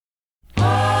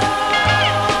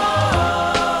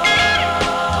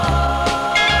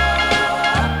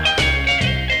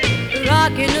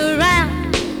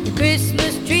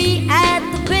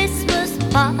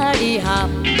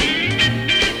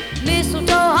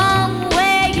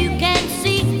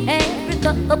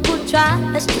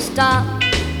tries to stop.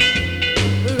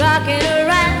 Rocking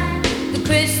around the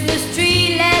Christmas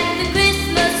tree, let the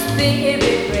Christmas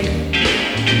spirit ring.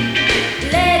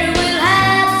 Later we'll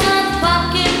have some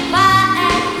pumpkin pie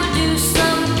and we'll do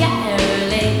some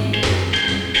caroling.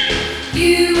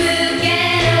 You will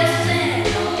get a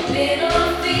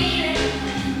sentimental feeling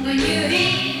when you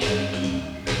hear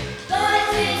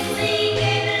voices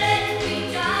singing, let's be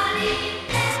jolly,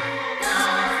 let's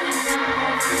go.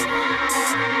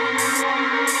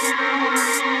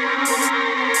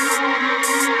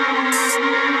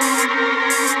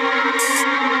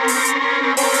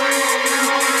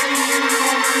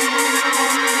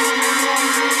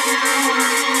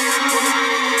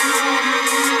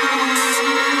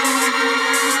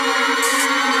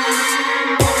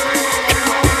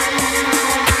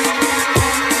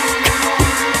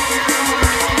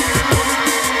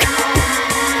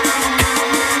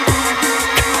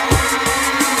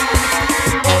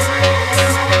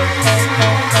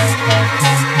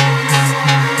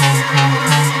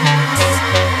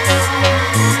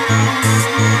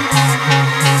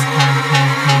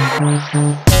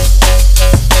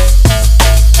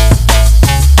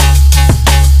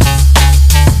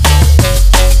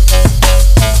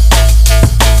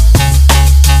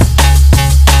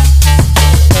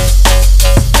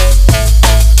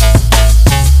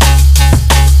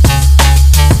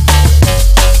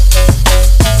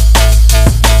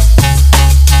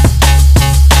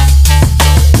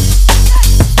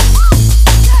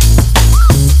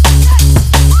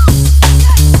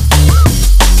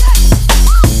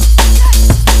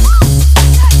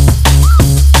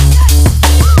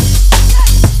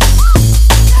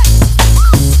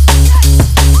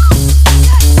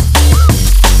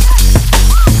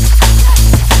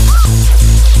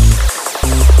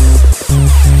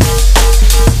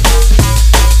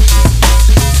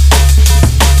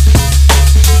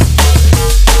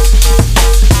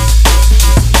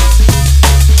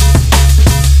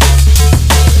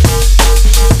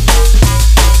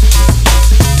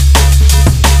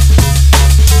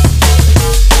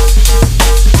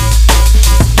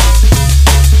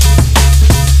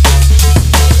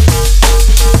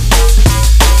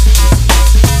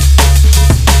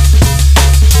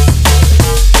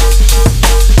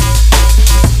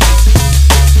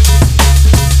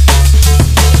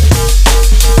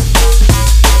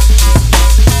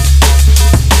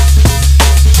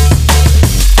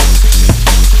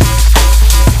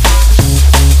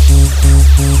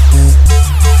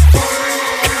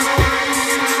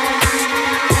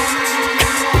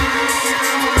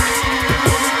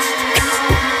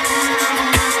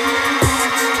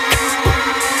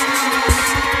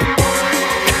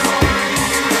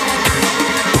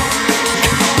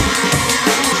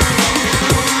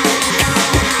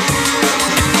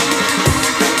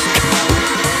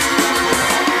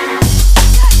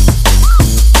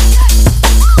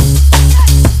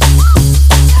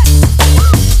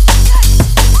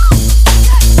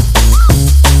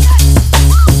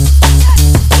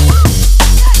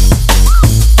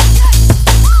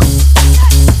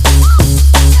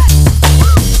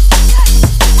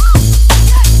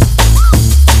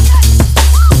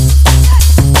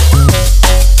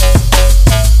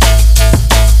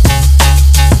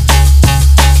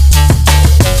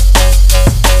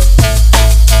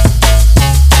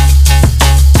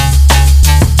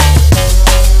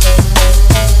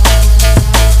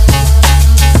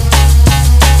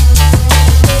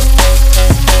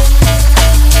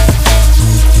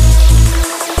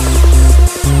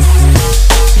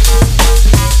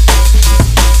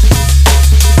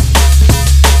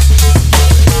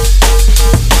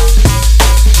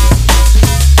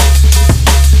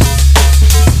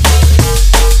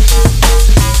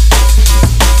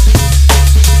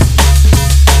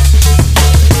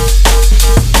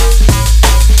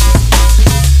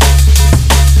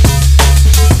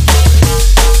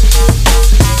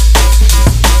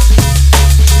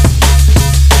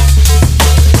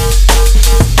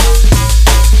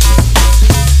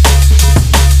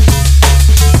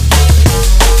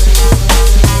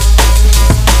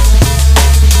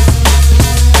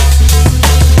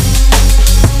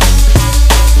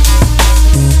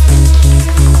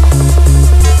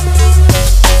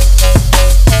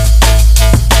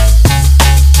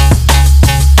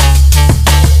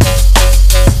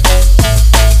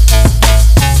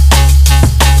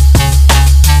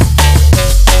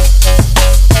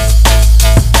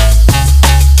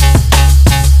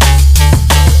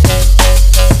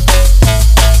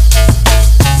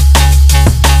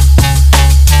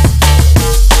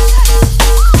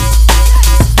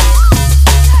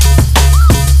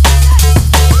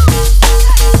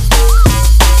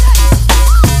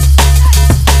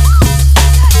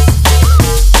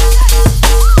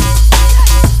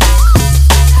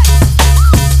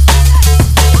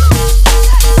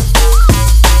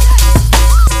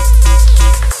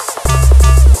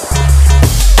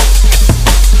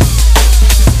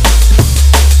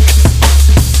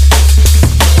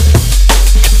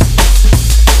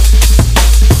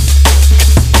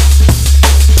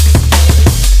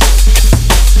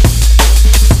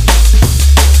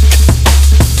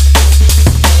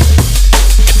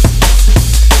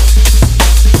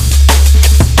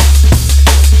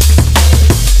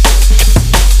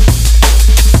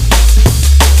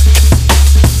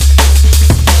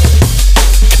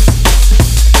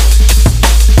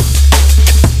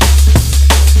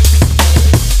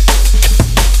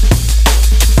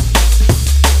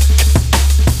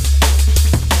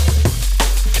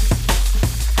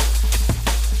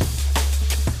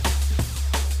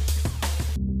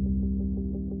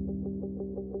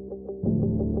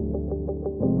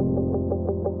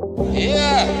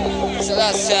 Yeah, so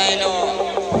that's how I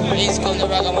know. He's come the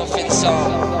ragamuffin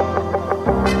song.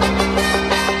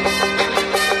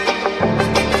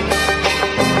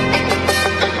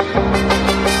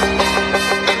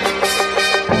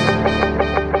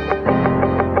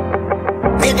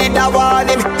 I want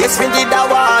him, yes we did I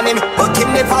want him. But him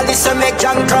never listen, make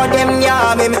junk crowd them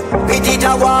yam him. We did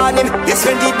I want him, yes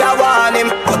we did I want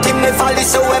him. But him never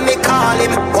listen when me call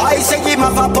him. Why say him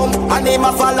have a pump and him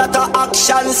have a lot of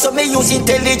action? So me use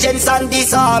intelligence and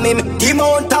disarm him. The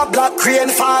mount of black crane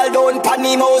fall down pan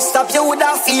him most of you would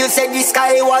have feel said the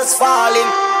sky was falling.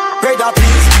 Brother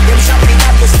please, them shot me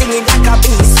that you stinging like a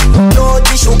beast. No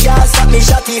tissue can't stop me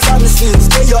shotty from scenes.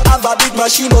 Say you have a big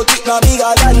machine but it no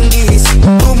bigger than this.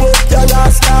 Boom up your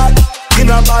last start. You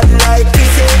know bad like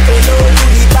this. Ain't no do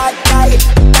the bad guy.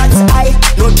 That's I.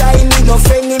 No time me no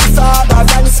friend in farmer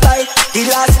and spy. The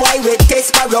last why we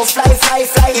test sparrow fly.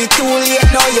 It's too late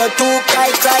now you're too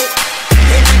cry.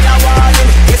 They did a warn him,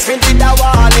 yes we did a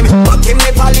warn him. But him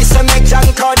never listen, make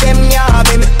junk crowd them yam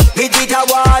him. We did a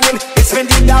warn him, yes we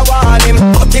did a warn him.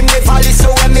 But him never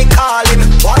listen when me call him.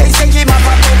 Why say him have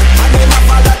a pump and him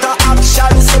have a lot of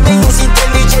action? So me use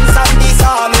intelligence and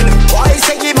disarm him. Why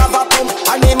say him have a pump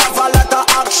and him have a lot of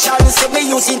action? So me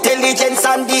use intelligence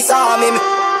and disarm him.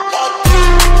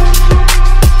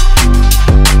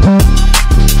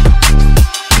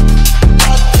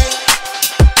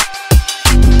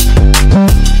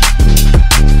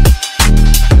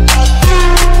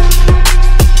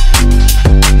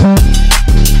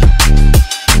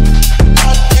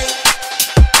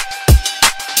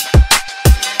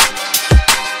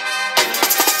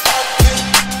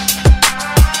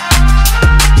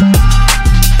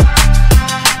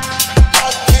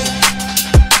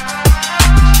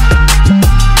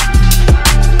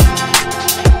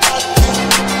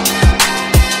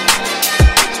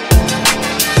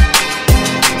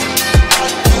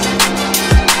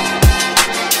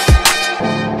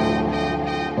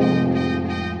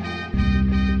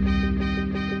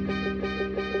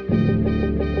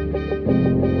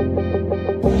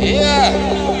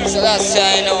 Yeah, so that's how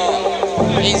I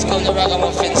know. He's come the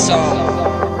ragamuffin song.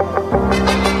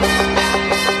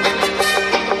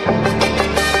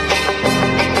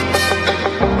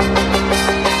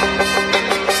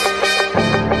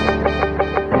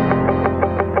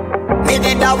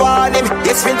 I warn him,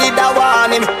 yes we did I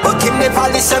warn him. But him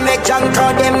never listen, make junk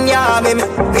crowd them yam him.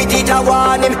 We did I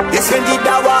warn him, yes we did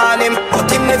I warn him. But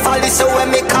him never listen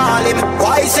when me call him.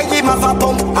 Why say him have a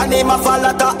pump and him have a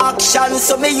lot of action?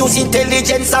 So me use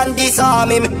intelligence and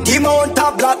disarm him. The mount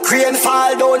of black crane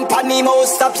fall down pan him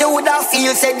most of you would have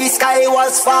feel said the sky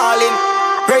was falling.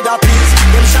 Brother please,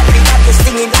 them shot me that you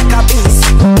stinging like a beast.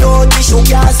 No tissue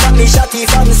can't stop me shotty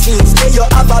from scenes. Say you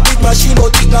have a big machine but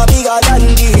it no bigger than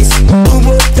this. Boom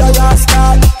up your last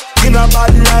start. You know bad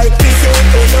like this. Ain't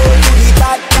no do the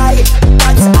bad guy.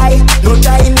 That's I. No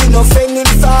time me no friend in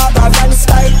farmer and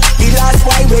spy. The last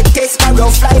why we test sparrow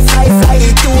fly.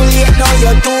 It's too late now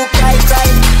you're too cry.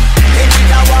 They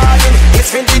did a warn him, yes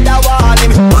we did a warn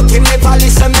him. But him never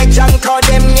listen, make junk crowd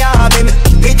them yam him.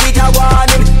 We did a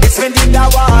warn him, yes we did a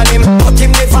warn him. But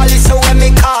him never listen when me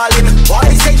call him. Why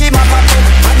say him have a pump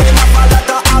and him have a lot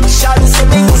of action? So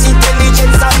me use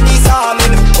intelligence and disarm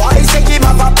him.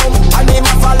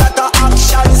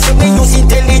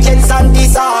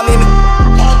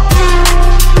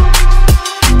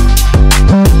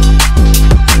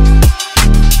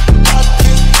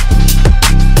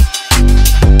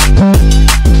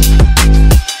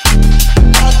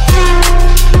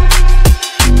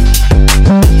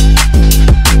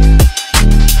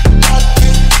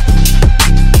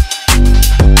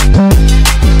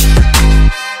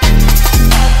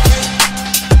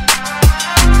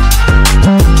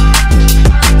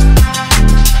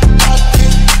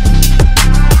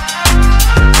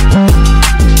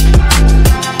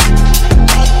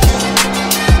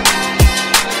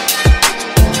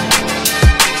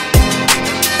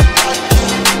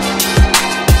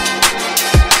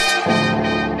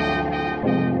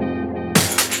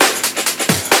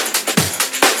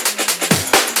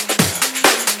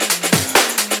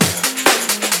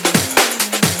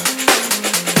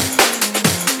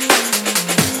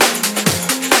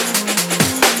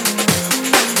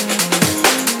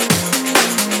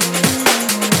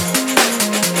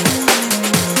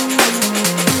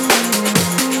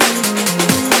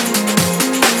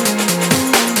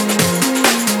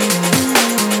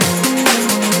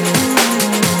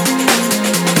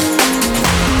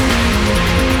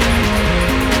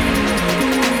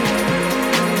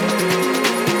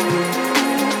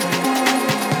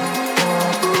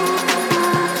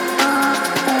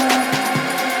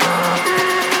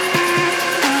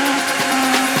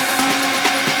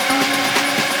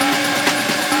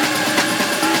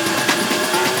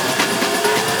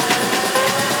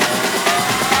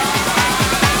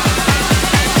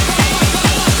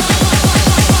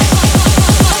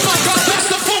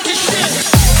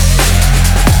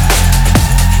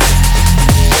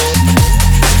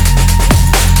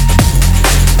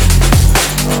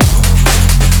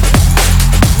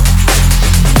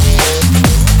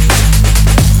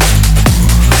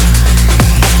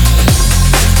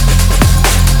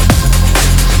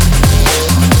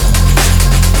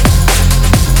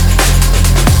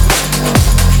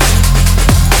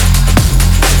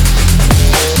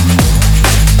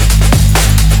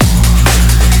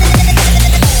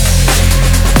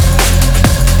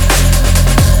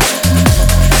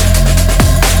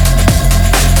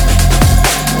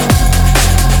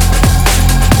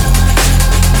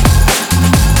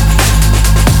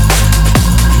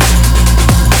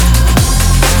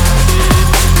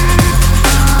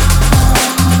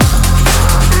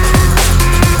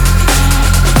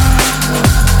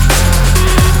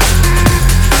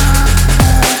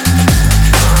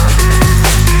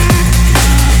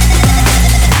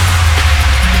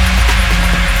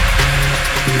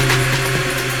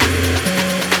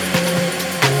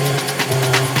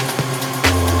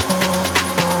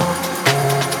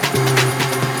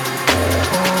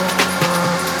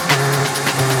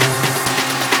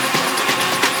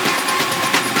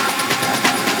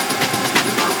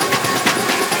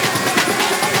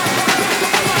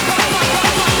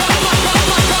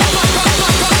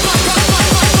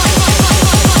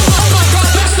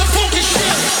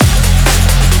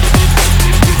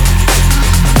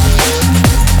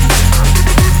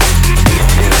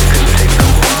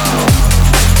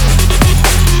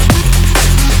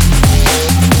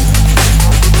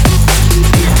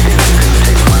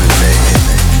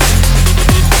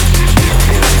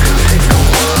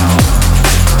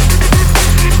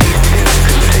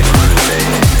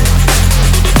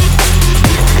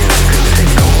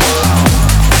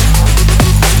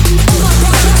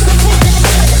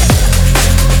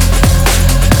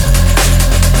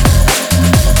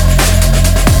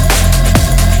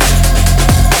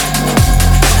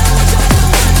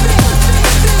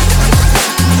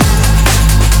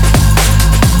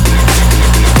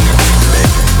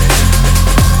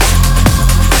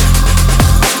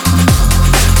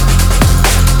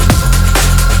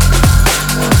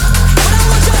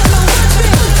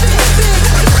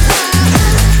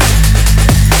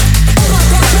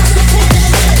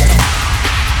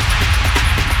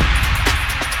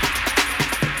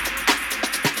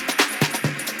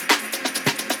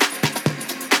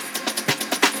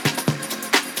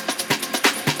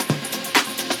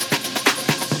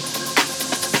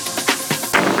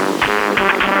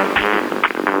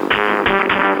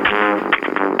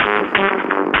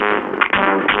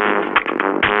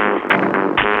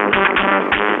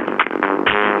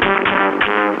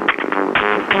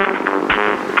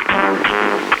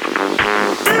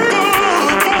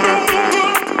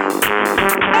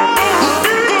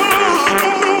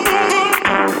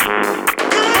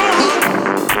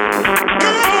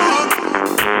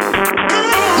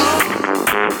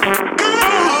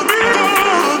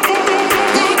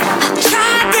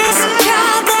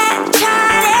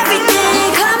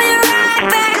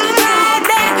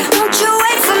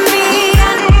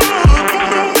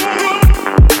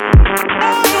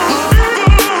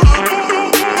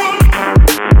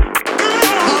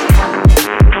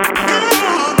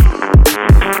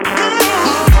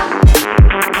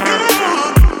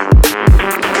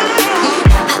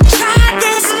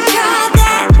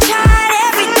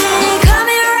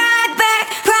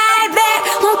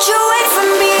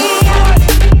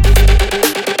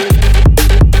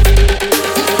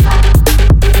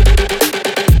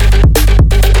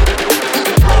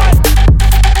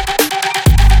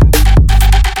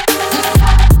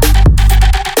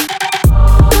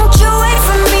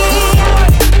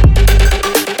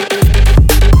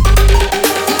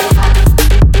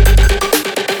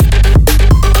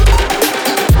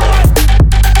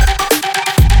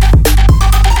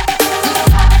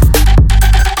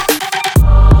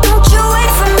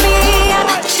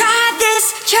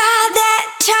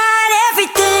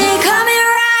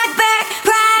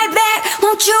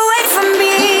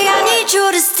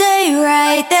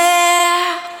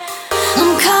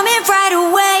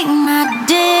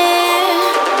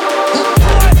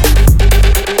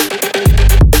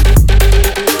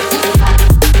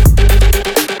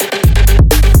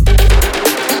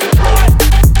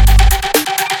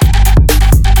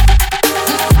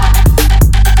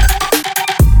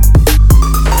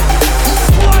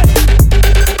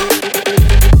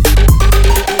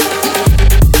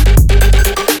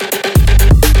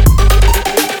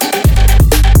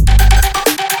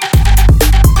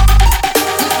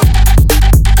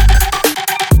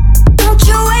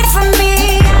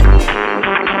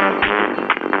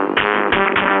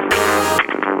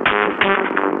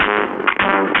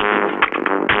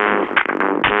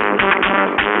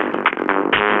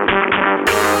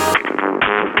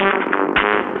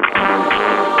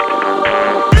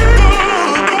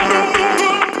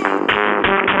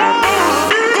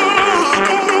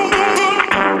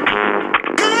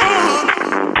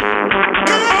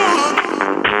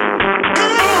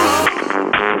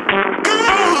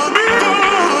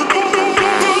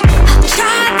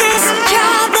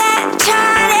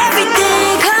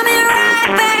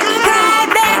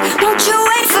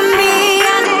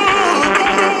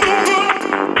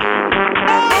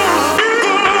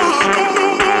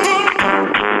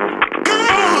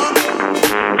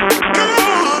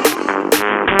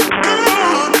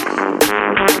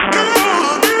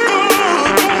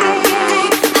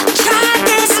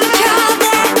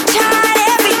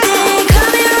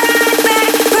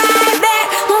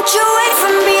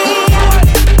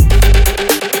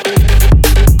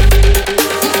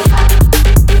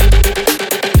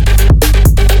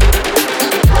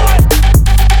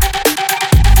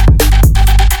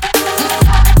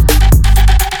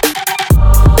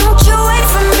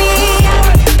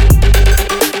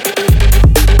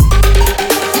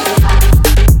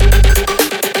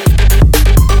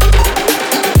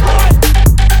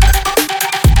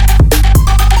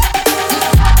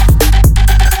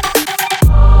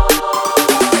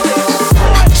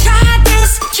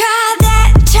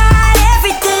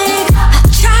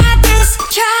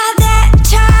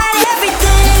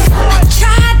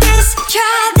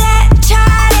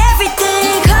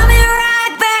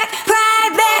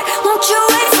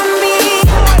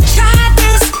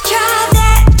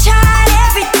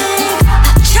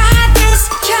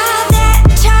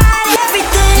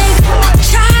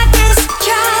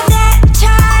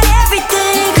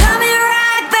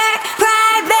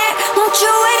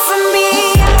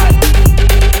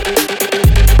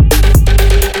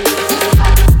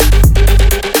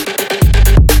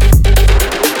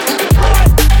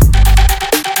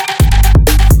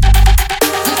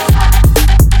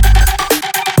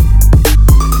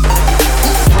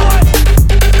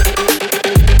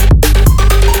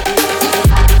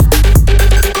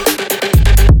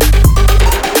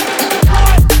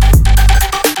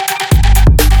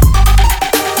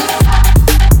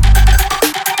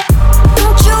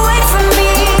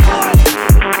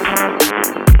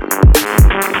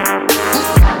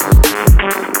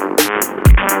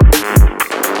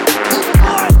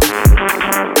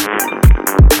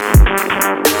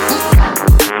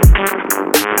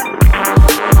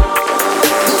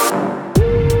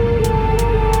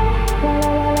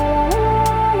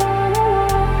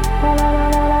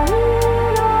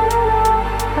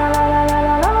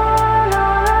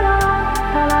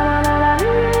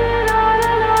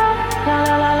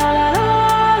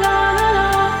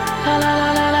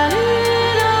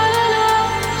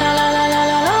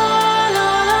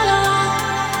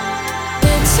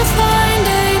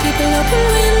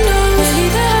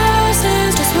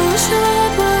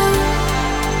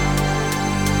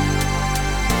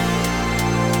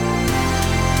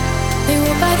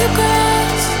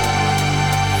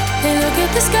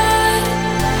 at the sky.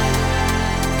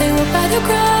 They walk by the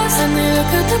grass and they look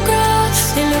at the grass.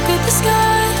 They look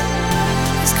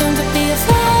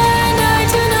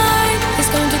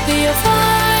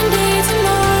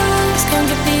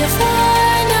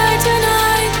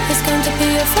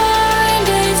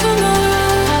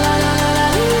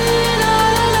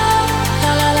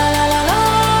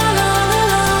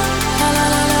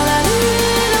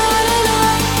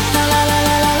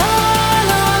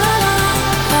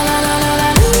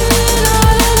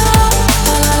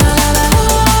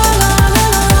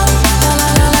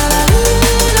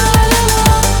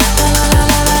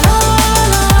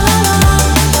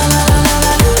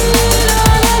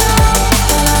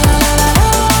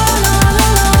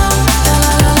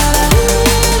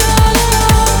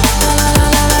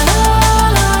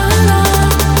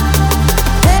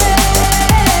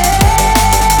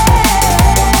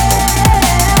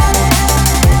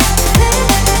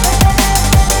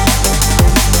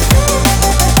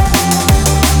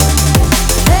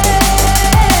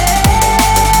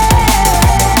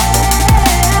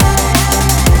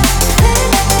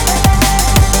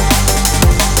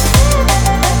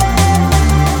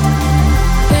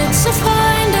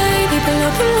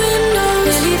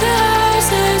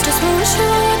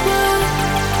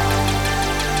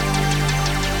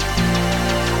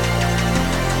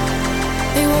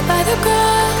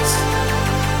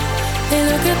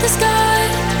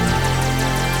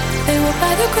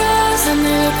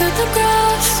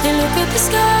the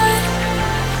sky.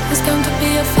 It's going to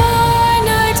be a fine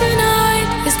night tonight.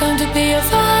 It's going to be a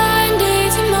fine day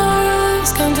tomorrow.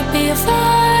 It's going to be a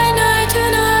fine night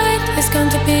tonight. It's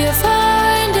going to be a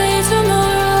fine day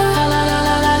tomorrow. La la la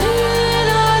la la la la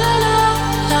la la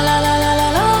la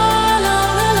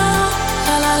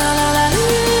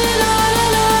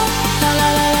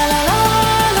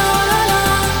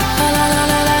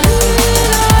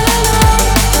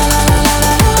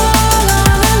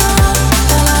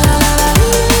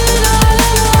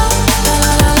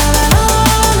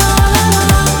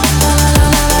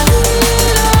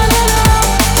la la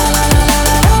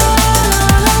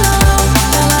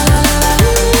la la la la la la la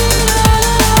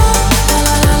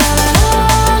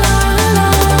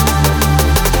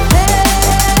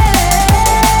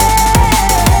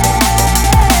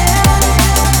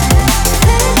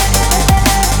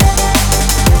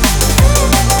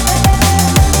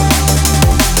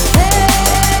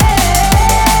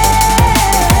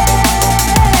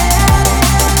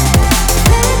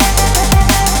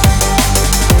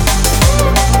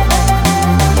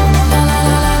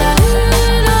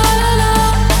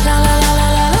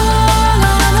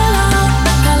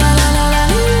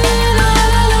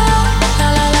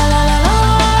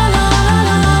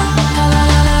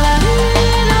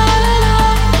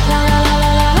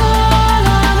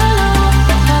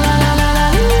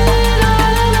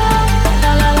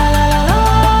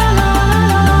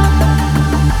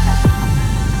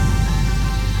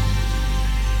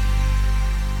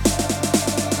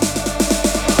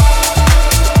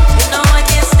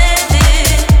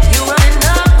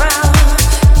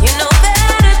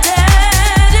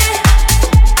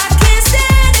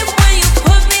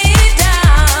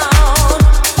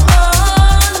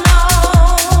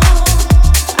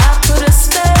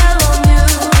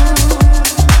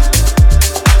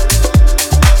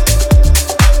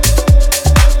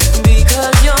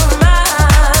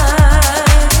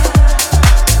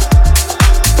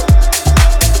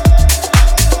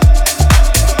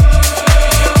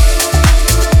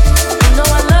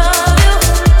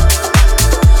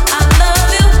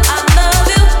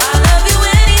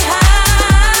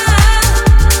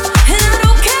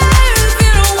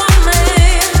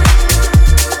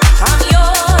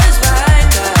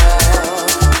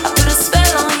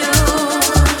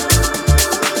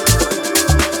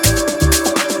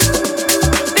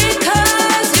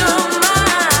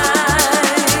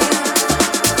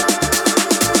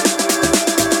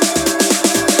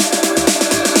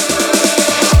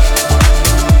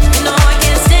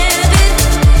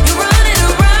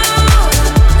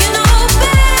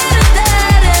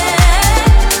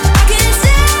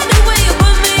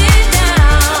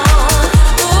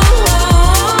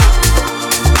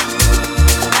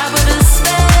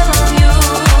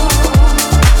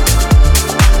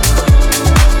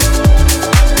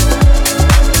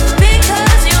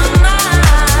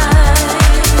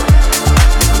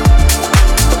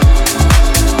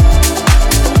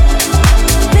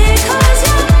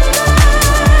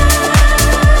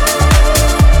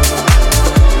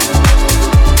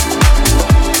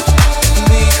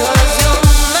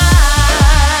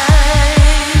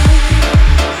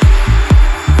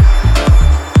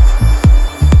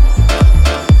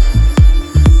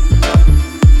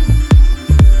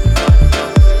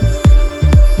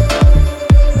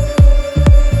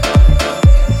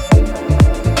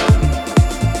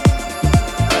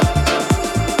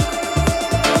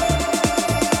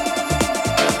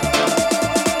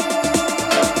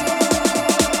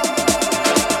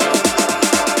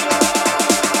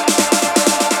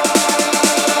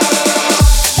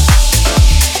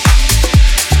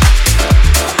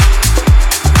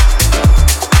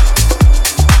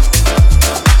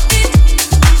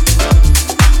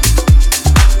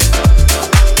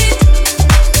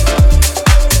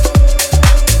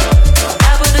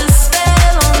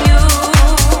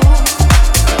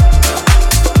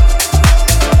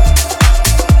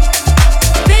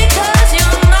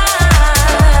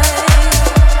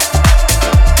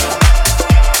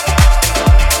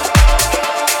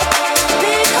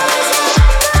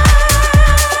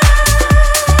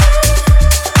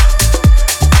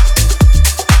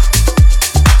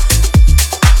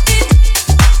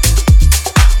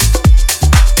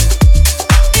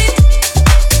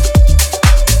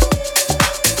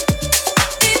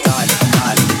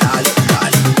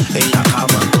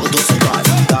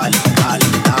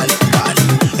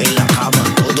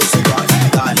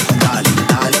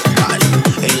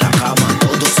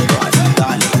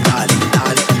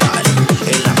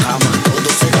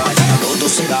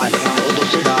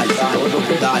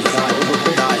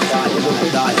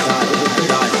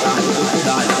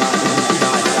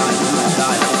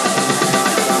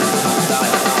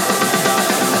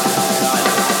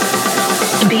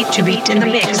to beat in the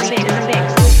mix.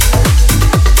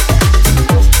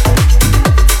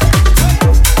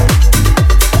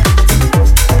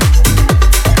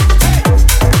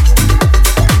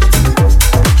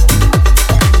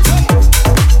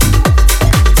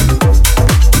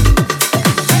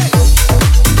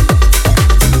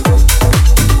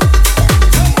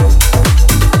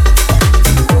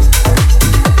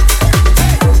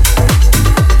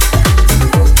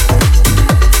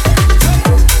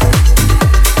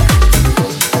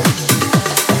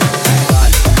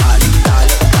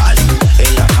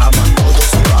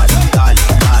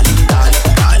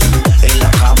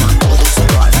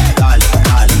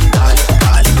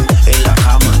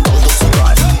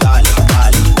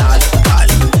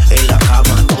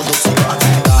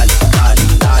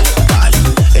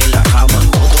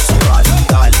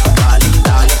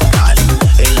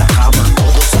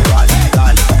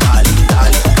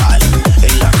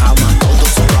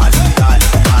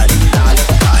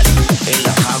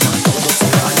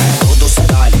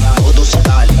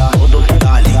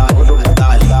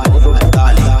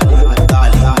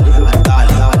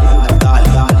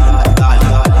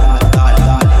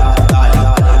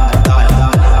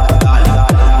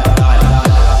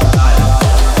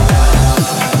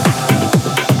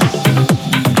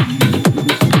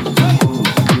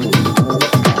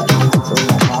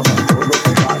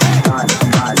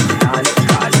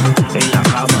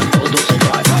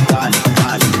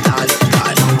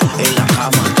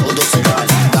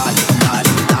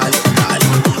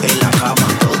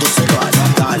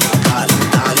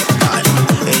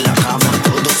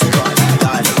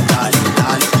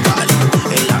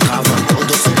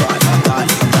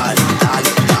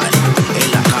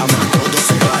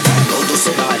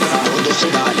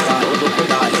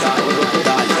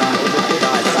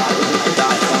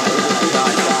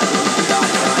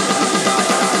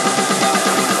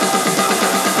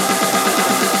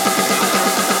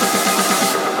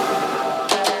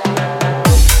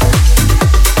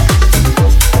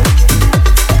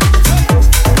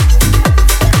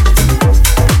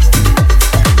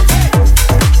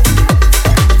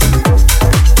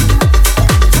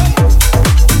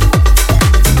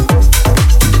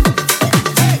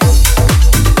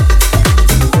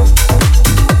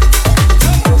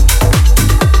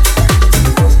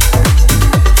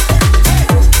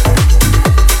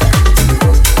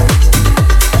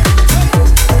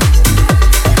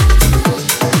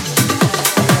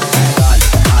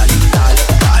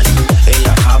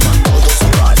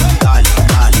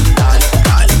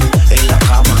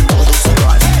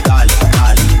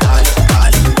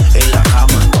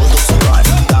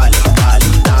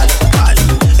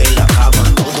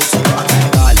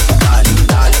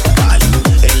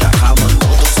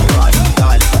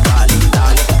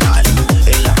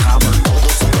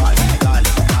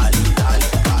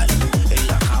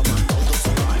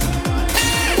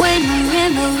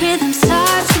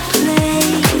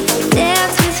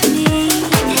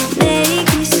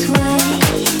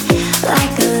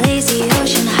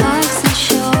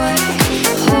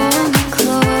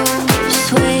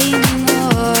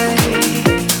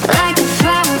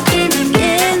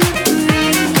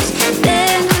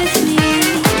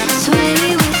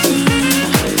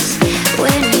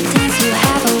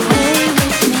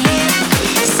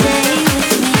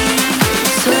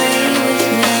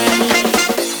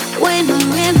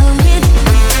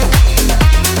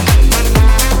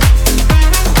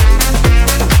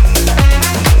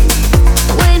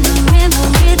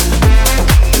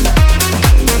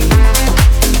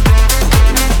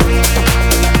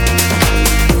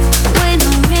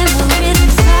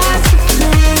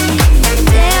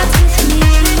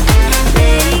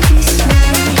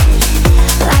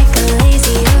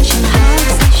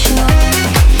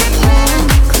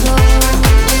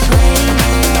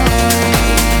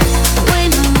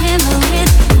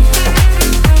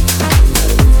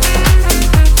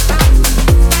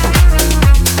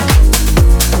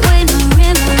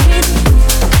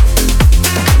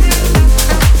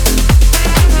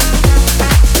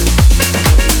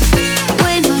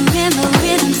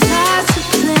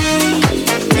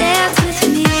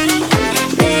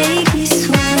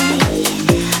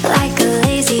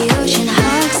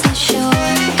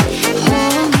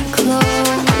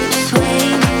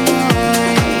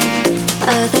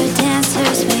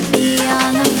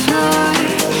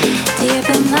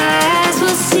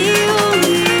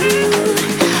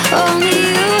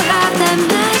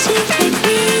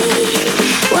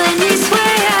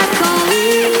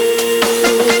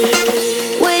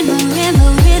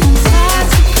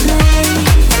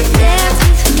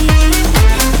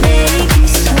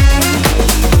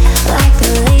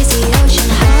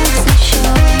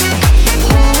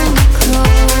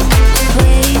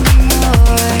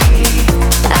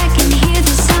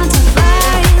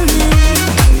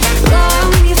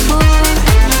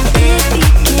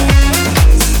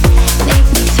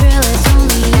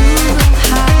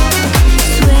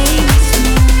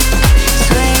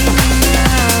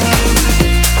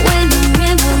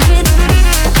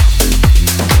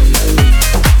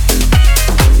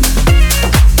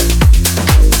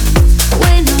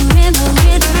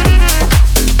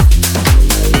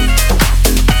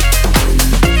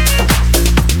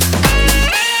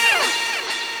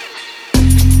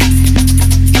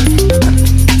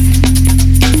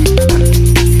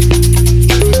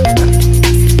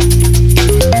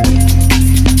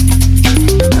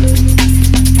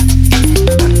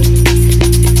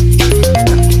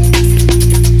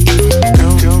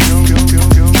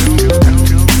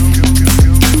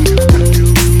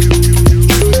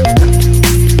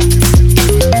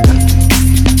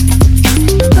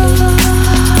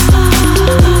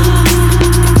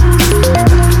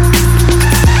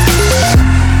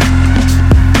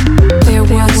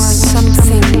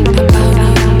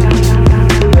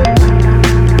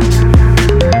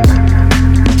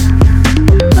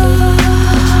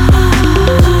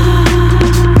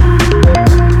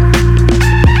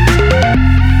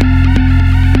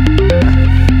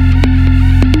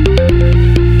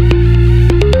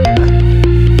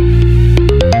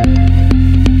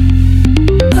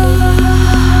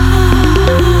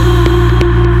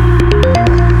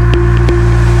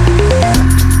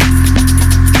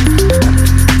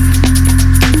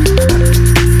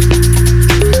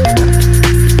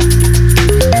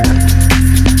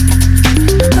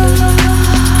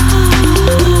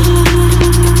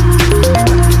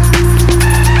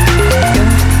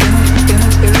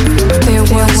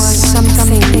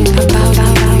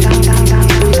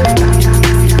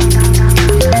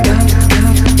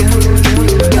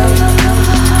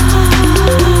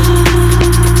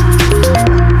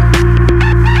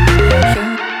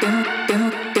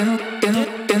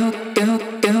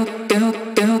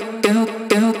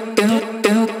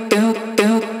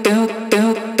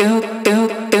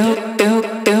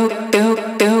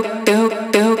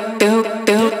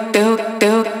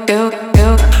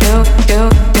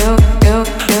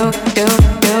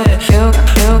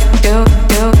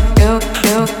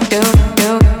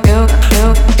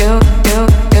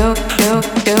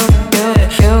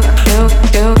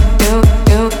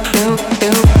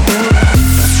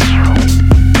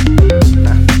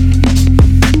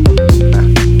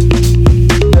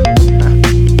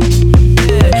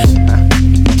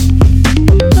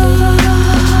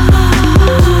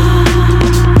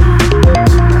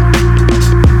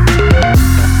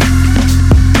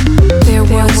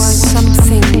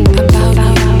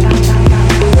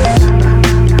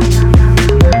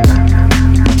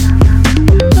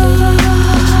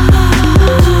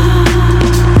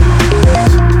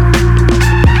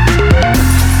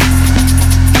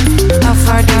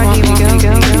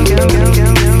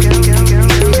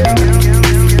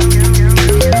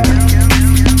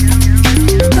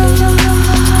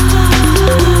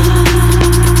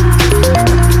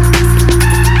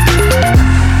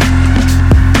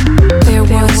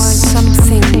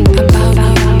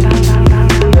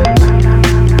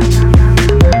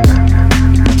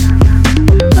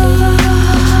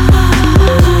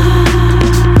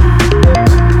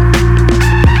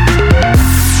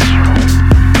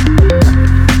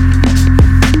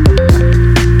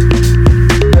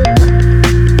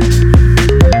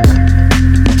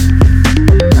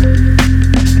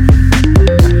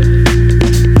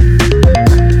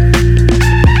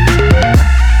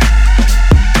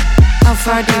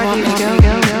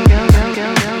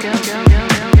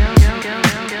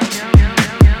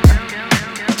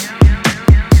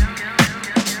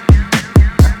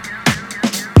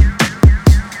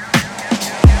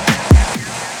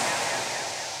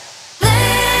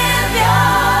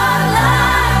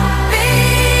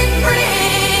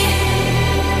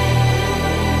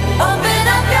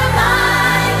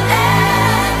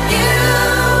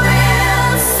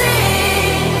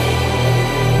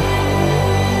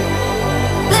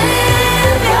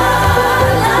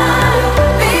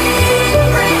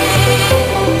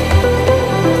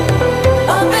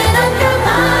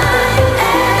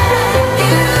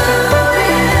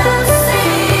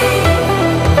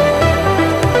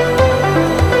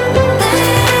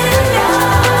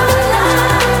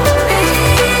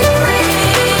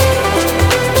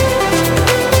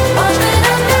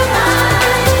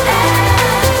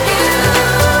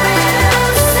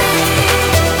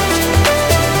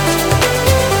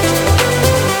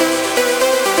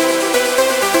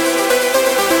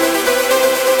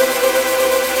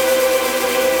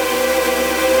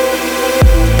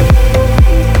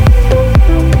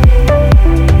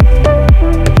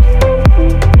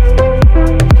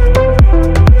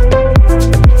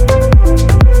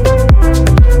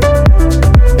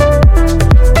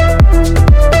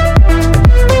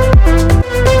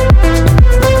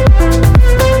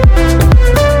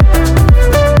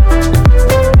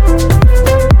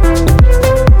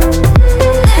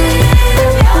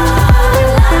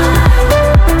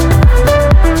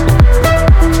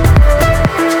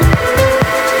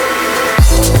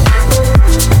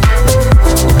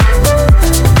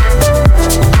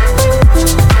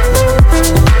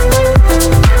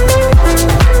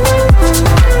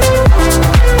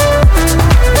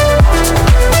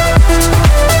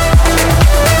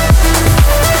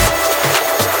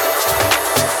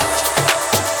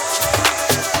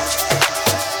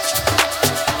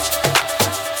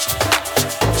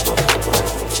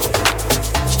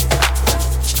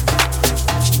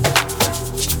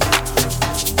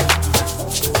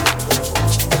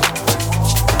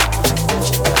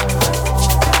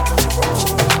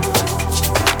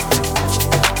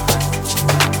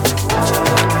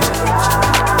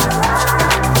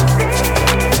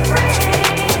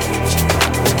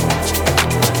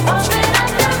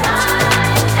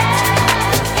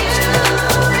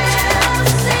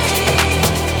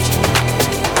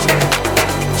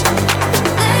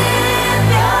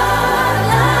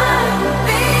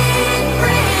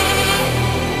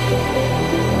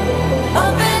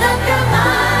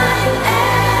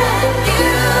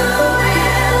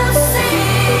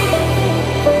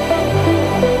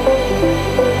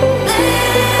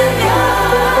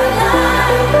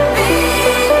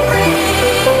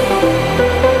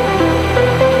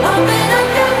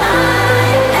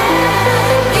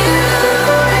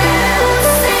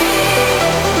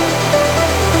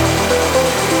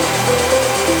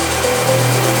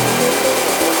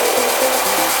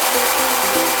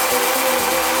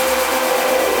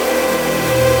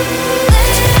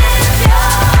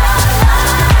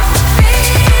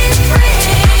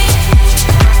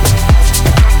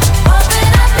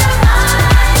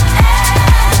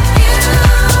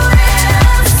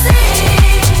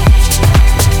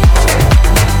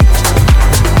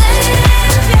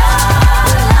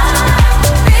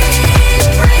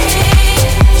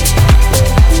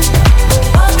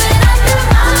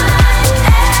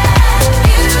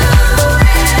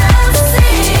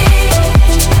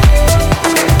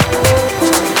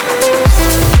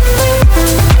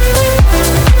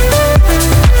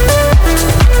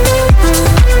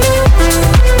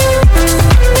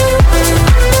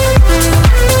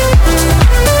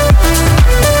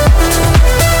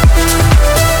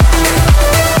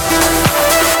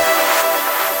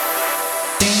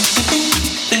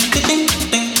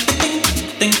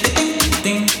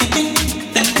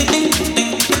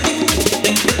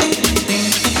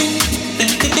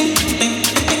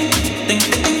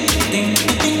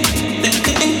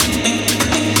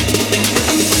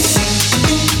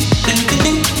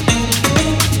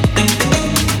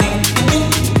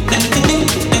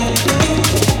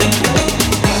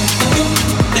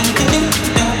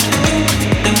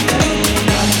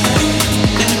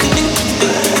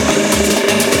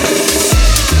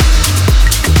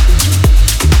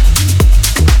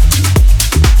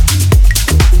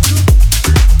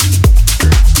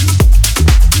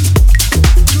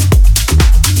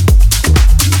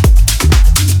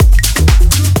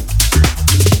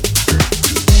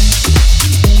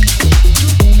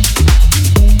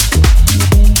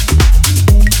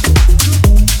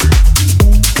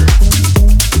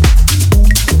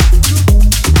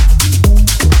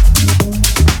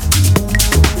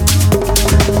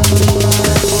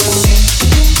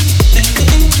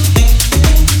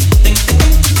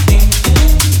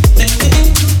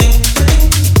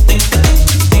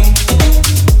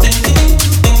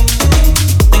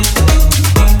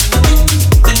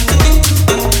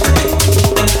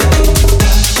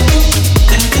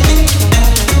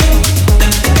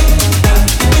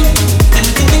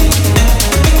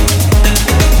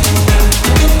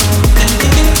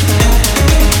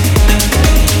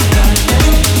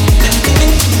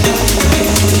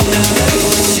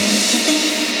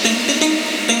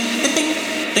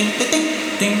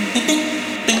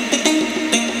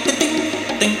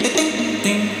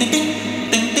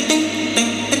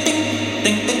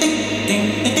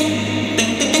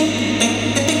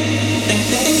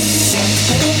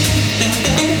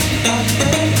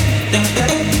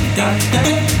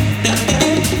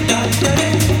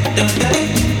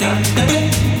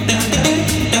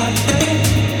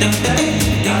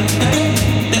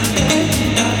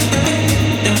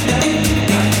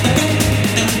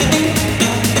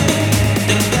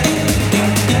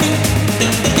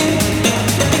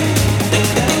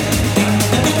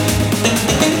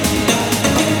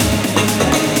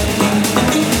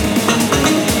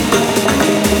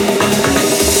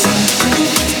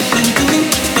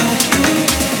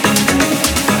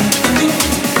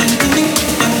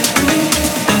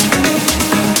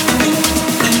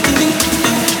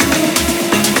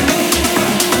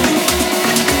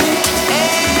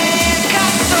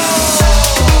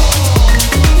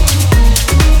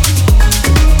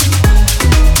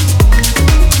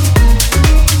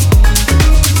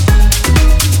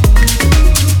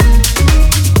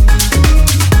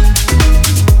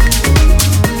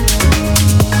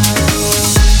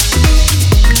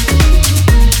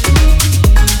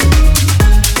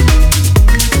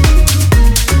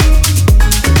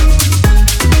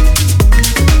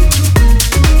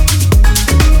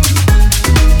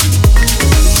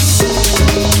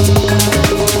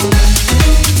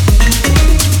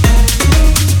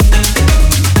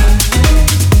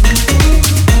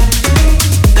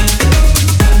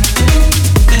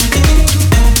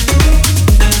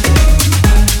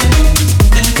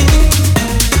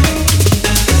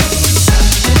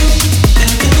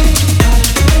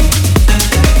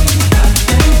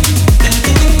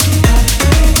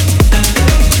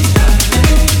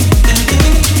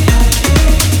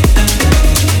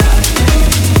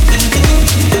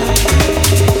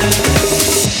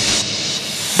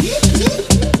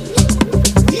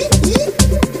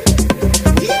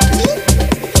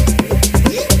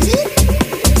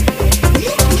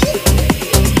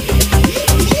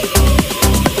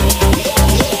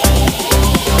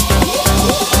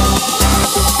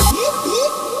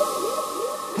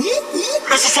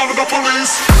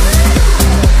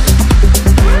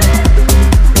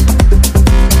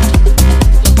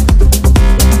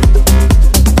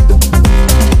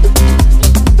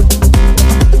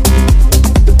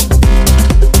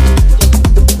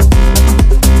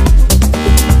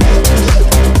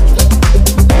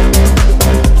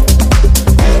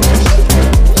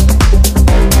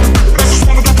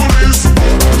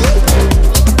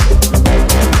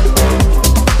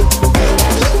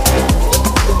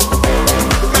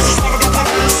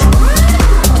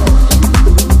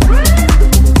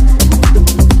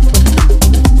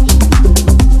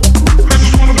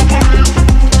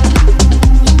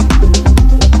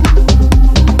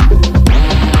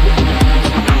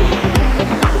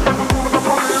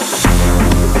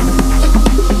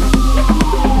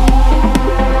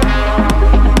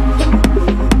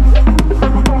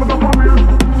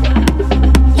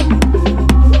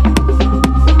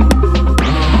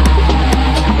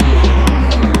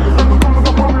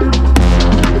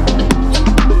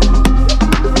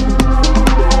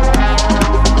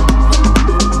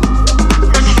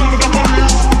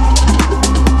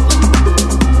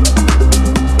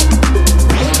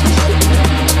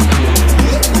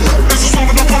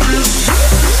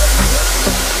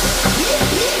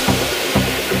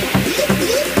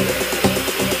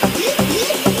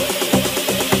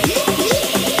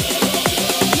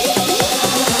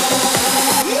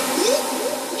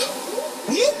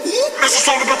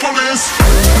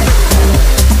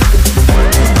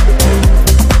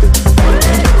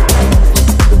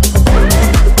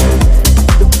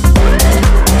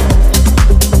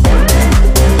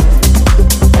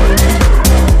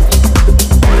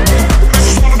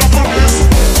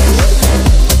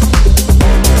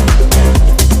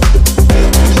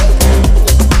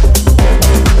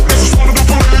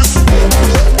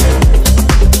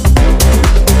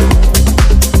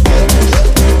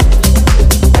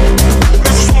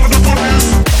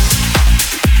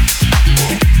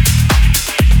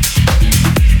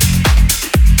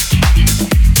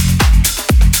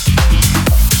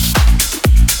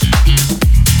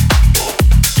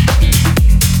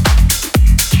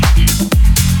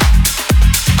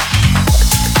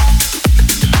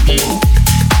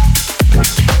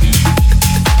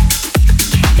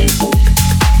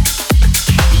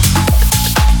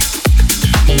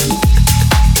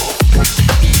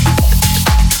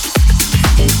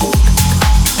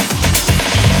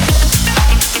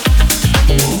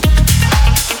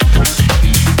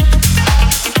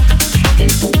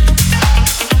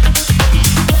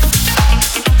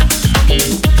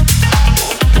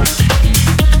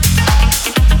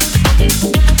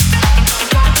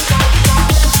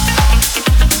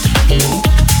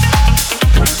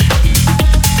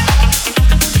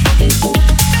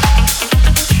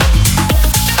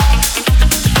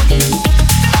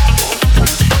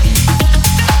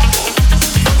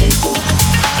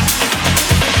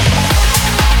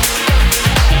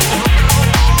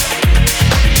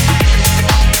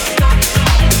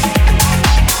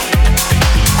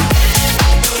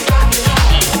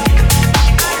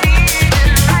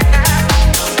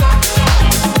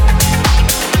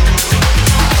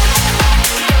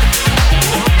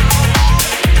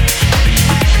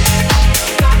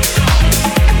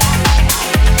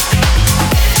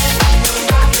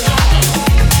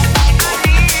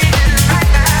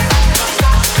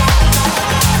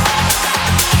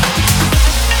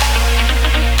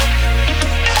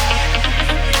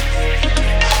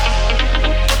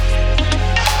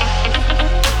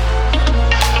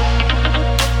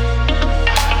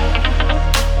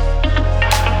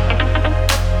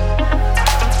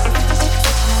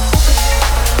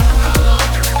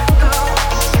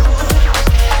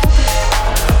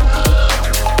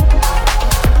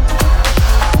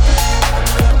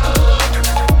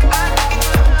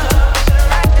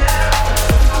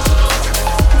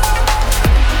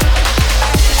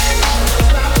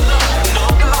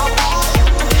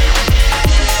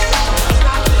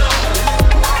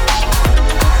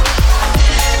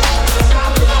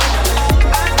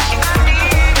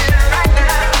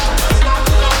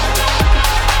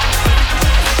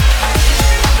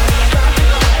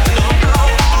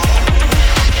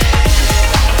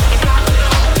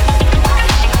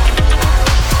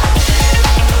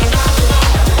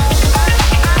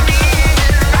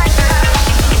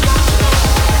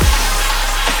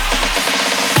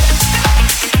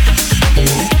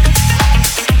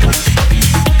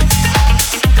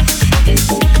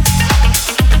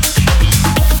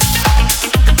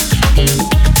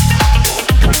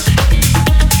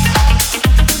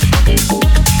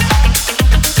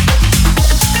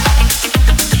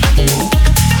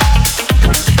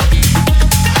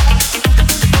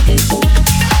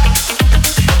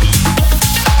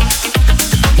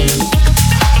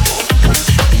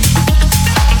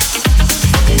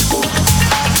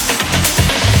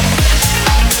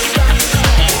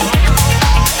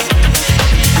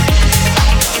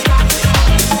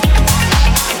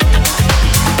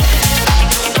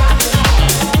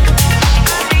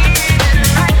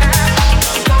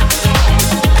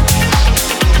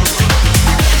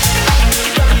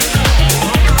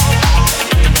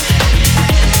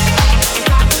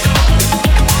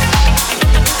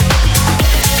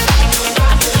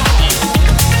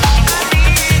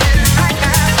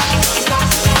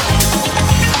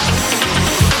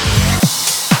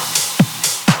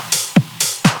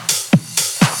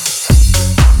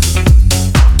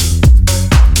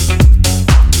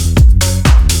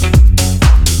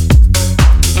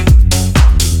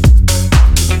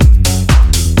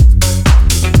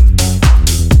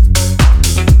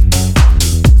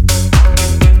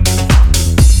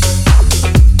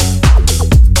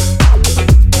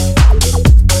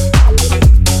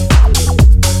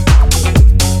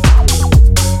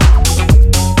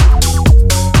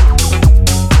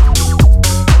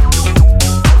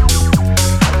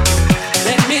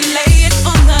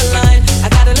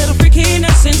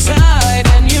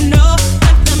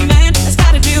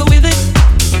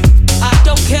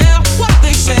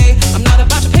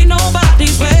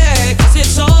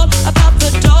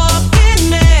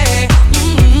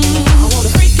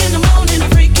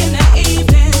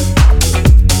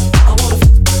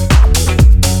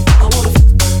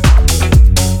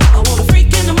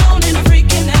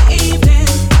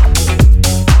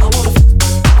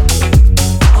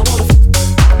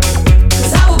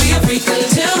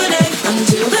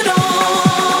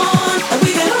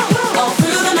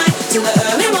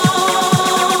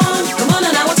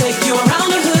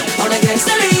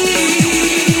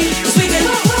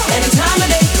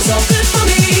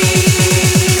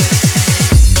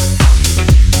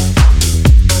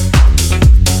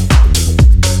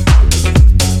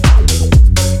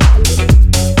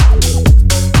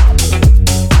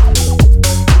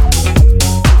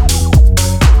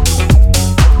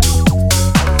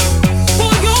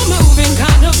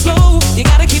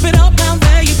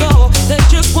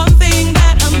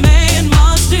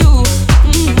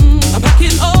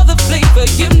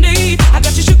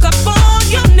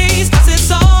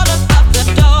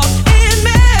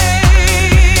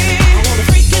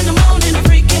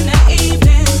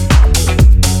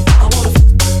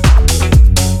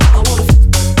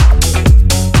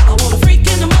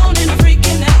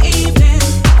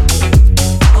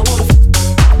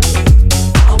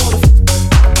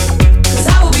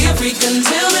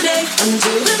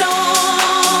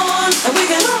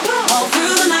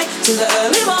 till the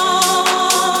early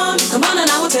morn. Come on and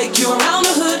I will take you around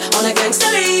the hood on a gangster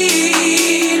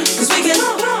lead. Cause we can,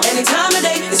 any time of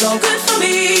day, it's all good for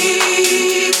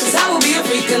me. Cause I will be a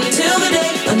freak until the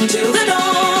day, until the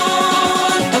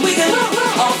dawn. And we can,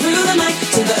 all through the night,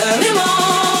 till the early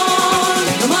morn.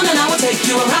 Come on and I will take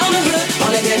you around the hood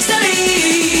on a gangster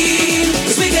lead.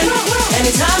 Cause we can,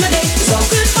 any time of day, it's all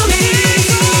good for me.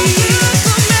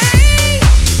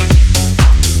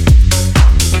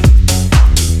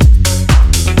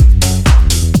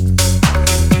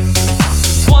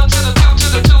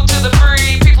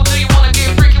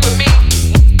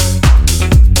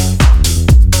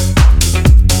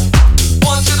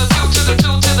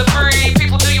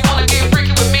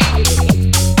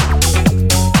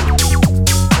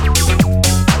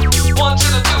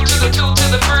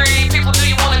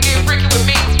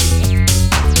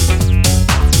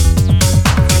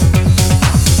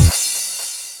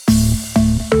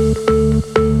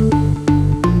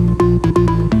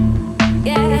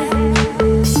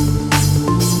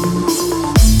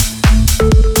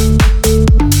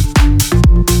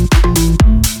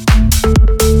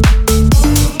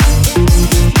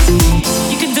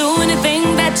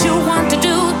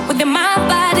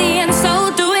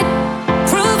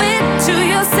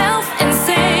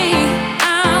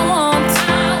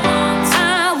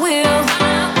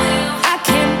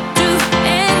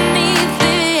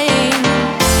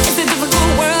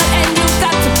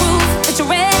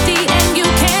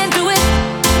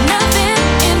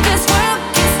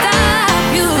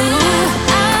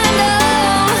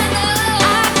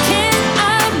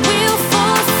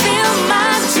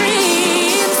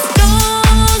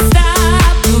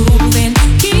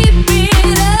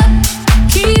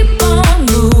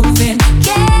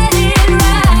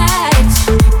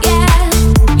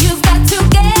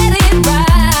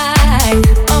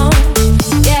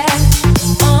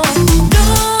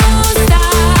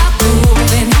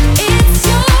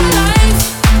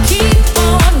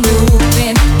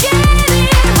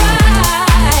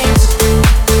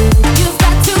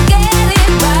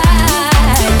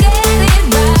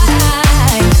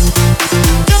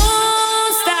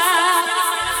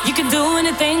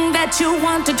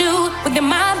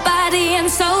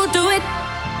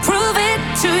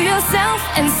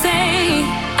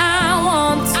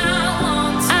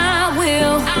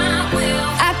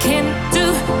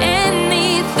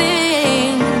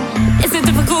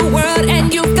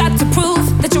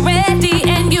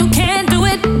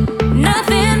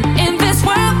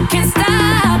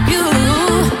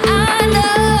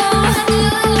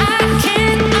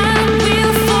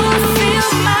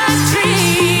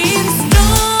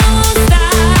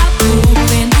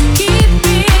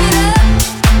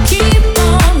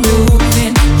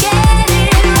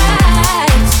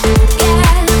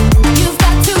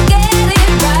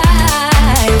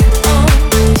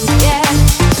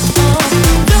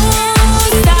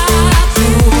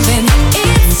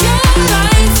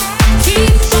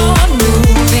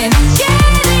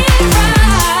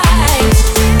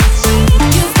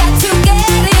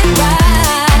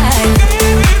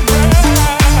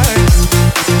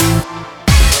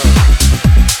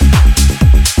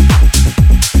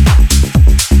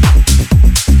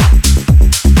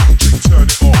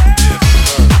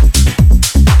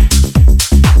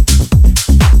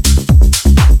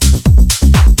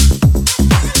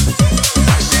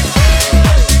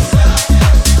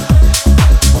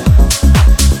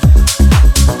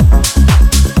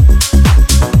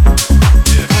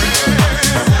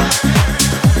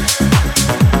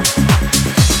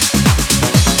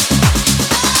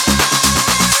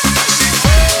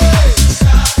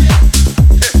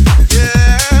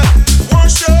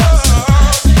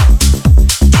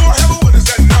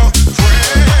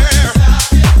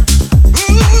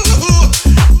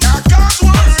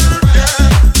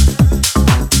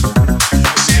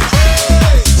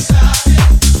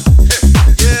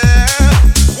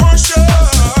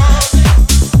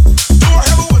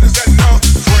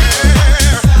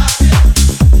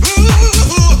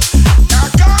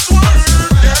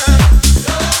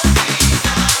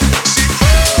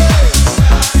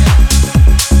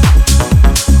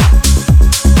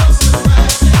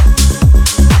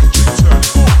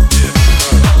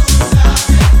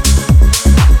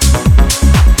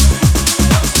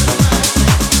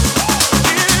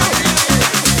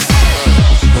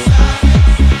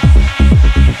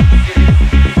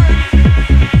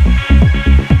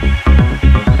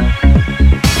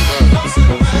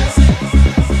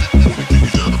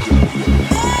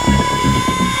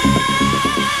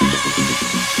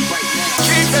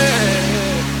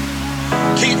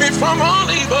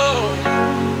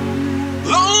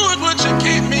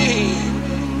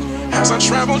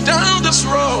 travel down this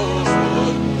road,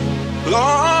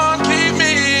 Lord, keep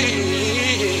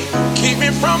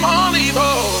me from all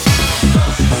evil.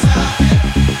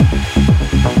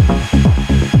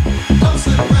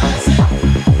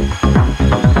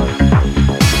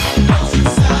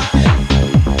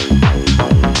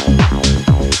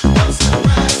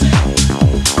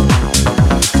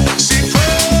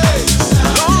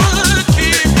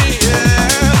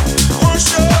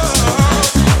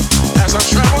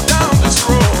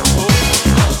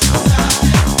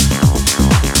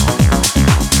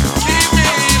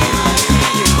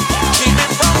 Keep me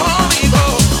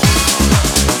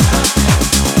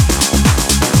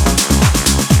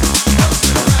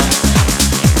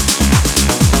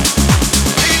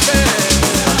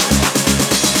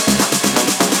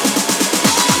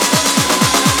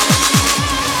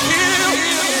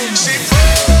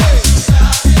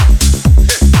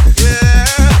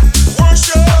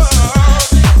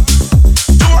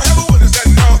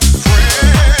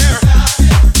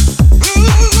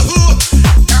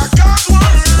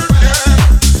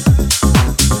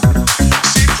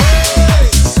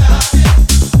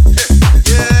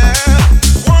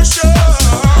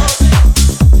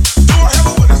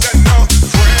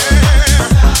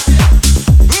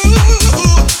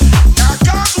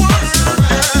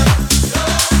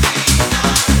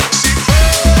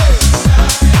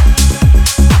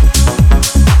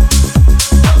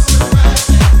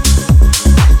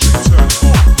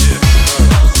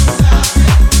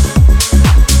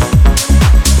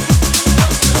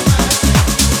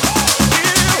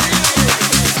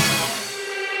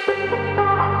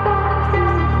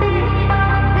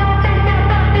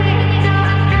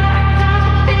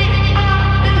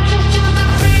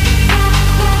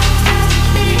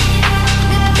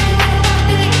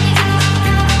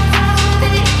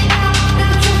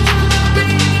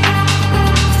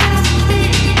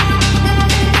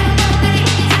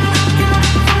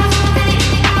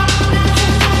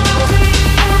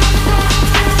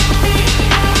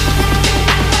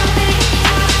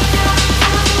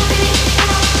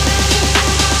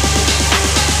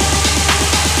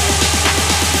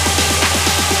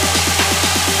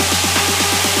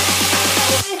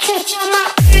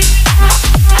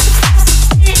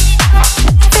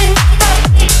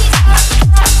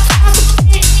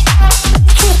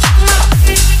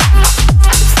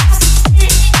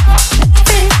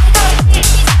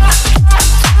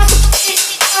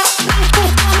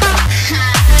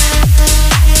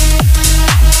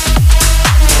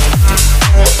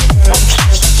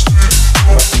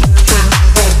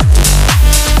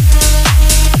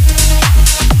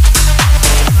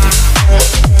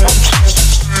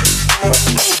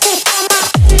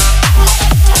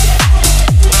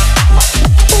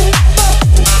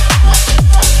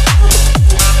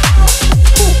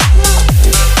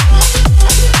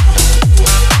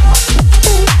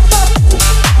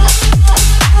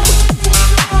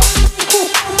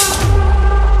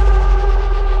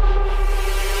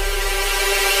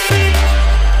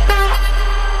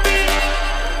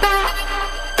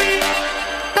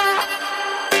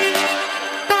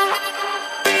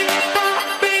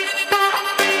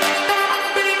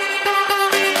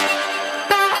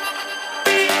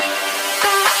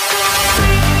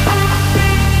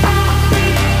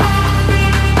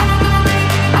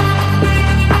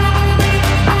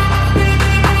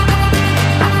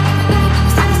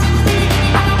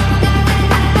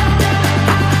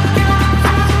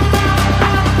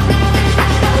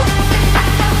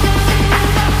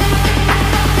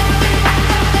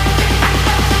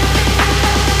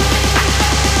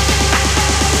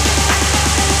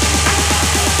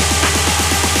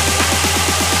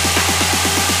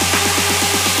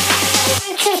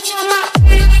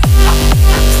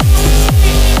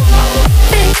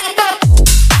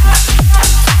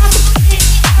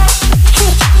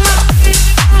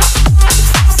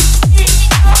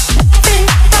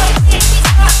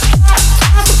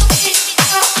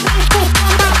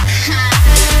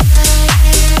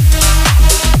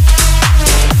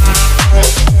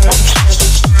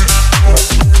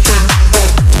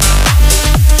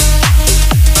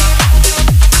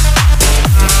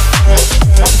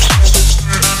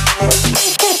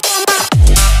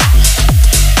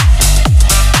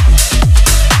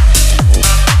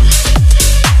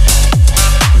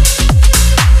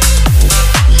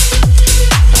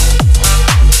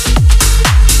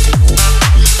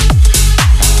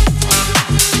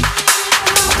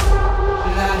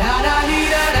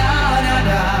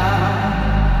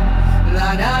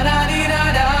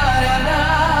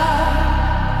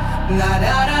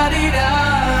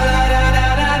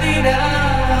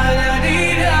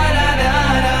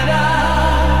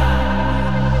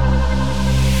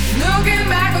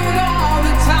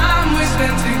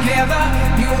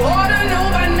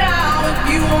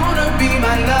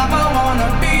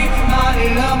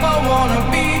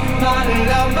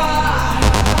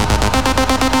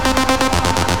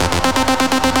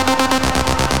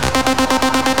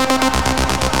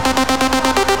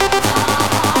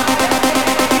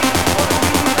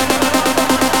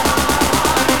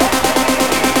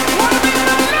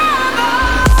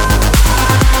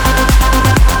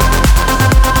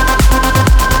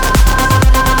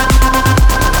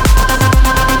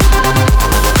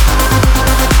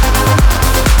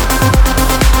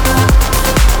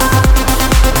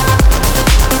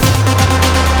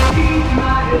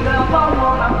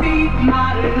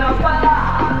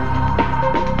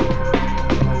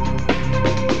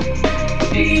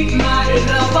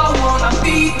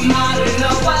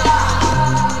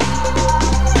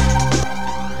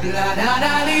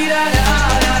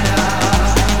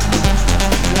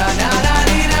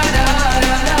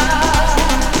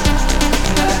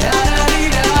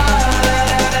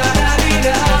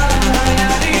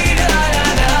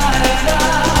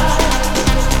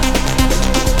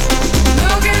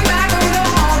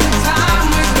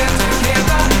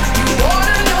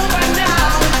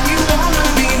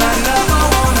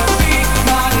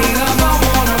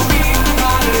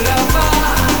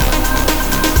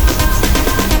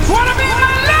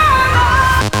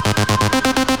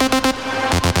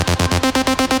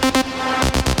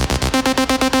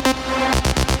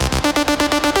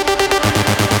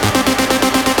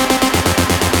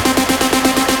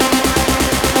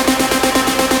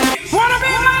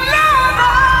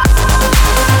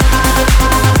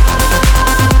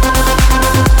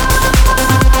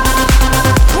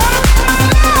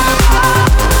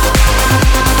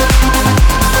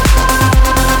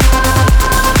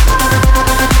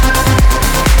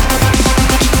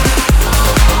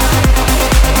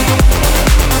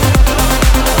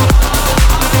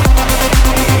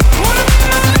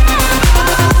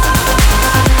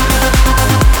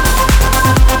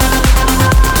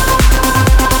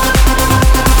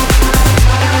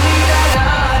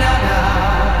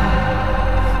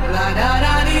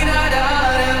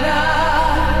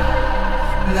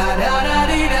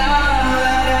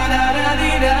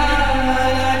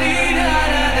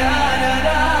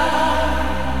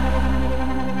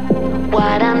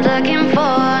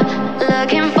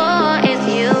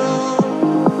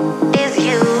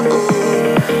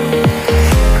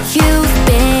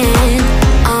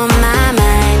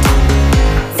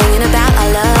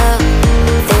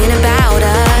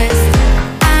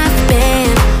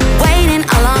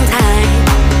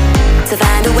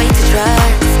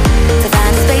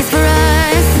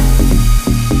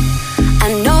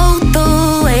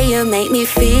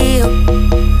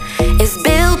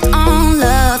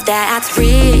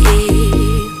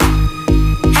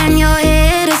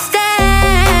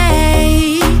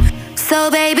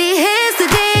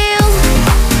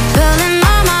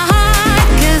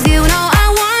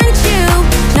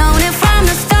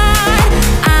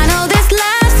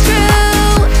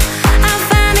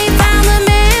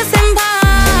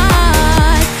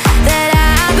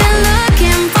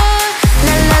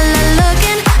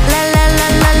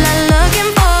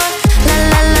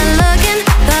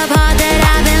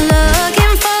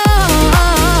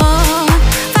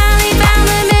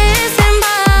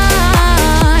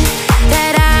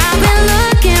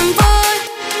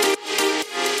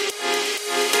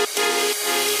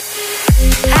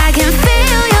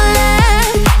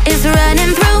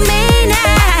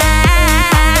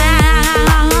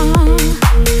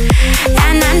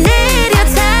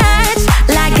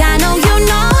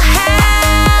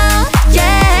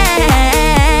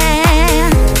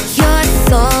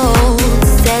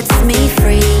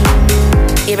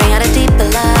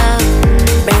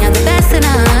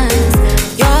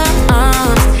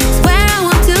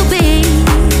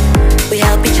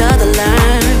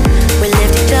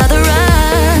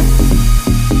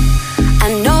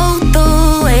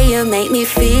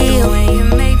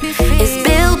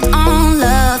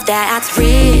that's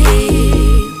real,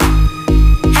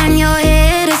 and you're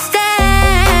here to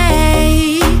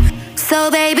stay.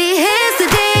 So baby, here's the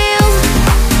deal,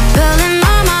 pulling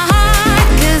on my heart,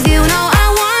 'cause you know I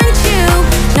want you,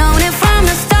 known it from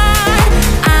the start.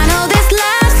 I know this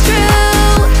love's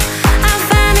true. I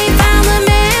finally found the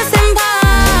missing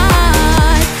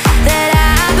part that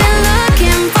I've been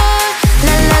looking for.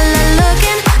 La la la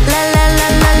looking, la la la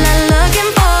la la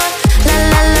looking for. La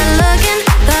la la looking,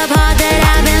 the part that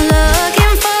I've been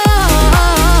looking for.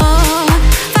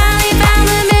 Finally found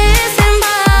the missing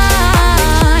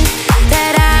part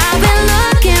that I've been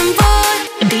looking for.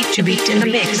 Beat in the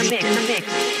mix.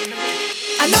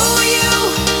 I know you,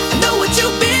 I know what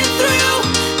you've been through.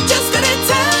 Just gonna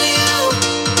tell you,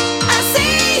 I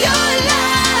see your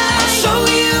light. I'll show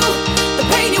you the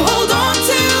pain you hold on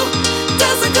to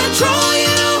doesn't control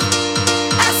you.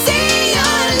 I see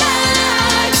your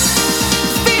light.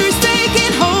 Fear is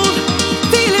taking hold,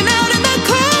 feeling out in the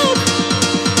cold,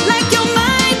 like your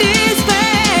mind is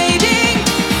fading.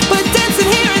 But dancing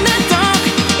here in the dark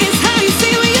is how you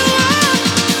see who you are,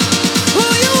 who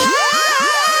you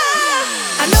are.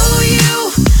 I know you,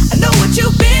 I know what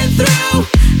you've been through.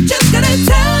 Just gonna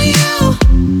tell you,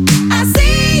 I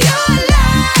see your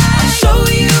light. I'll show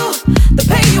you the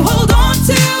pain you hold on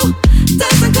to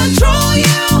doesn't control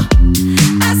you.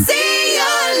 I see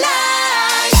your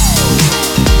light.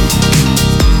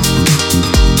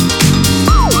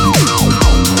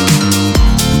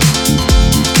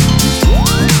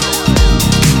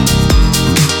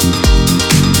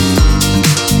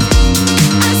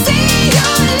 I see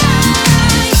your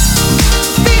light.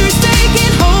 Fear is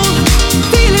taking hold,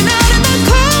 feeling out in the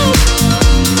cold,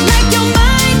 like your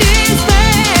mind is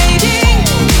fading.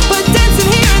 But dancing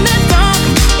here in the dark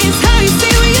is how you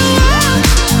see who you are,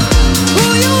 who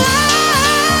you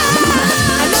are.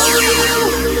 I know you,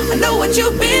 I know what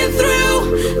you've been through.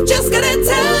 Just gonna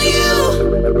tell you,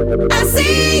 I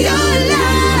see your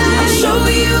light. I'll show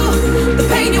you the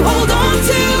pain you hold on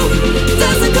to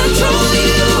doesn't control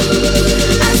you.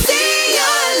 I see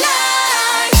your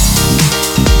light.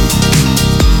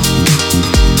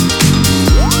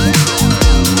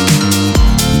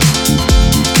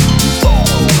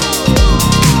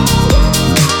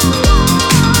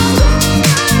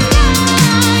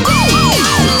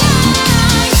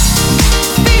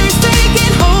 Fear is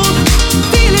taking hold,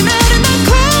 feeling out in the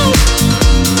cold.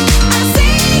 I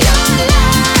see your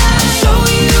light. I'll show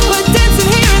you what dancing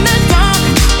here in the dark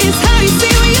is how you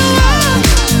see who you are.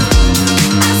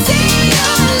 I see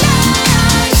your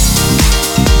light.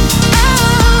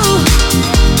 Oh,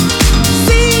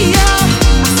 see ya.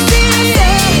 I see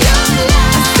your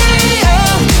light. I see ya.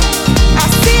 I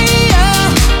see ya.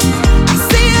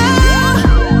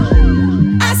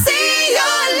 I see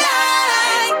your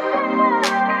light.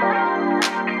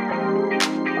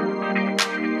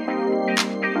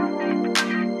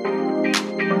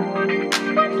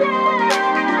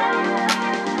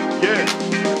 Yeah.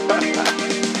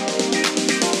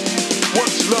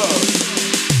 What's love?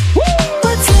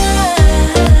 What's up?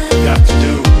 Got to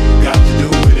do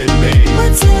it in me.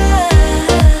 What's up?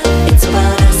 It's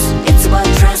about us, it's about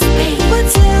trust me.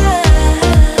 What's up?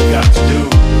 Got to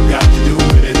do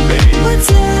it in me. What's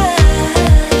up?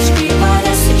 It should be about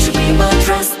us, it should be about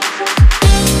trust.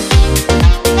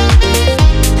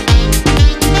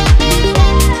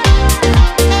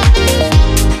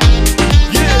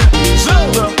 Yeah,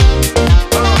 Selda.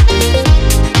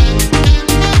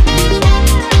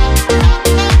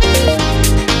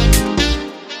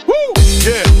 Woo!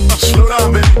 Yeah, slow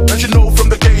down, baby. Let you know from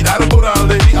the gate, I don't go down,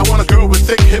 lady. I want a girl with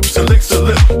thick hips and licks her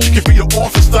lip. She can be your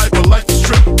office type, but like to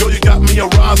strip. Girl, you got me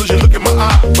aroused as you look in my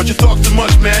eye. But you talk too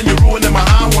much, man, you're ruining my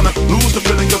eye. Wanna lose the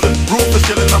feeling of the roof is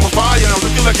killing. I'm on fire, I'm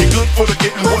looking like you're good for the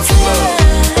getting. What's love?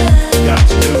 Got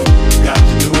to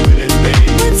do it in me.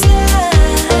 What's up?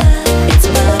 It's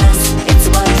about us, it's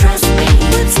about trust me.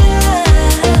 What's up?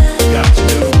 Got to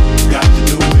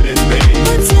do it in me.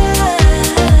 What's up?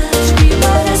 It should be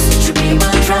about us, it should be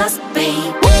about trust me.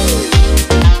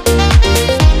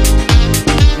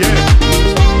 Yeah.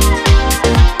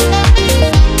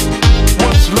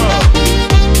 What's love?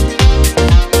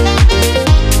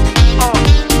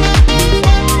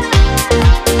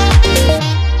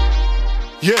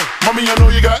 Yeah, mommy, I know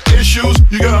you got issues.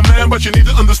 You got a man, but you need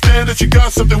to understand that you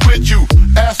got something with you.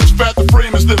 Ass is fat, the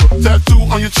frame is little. Tattoo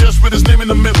on your chest with his name in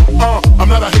the middle. I'm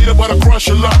not a hater, but I crush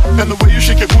a lot. And the way you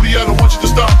shake your booty, I don't want you to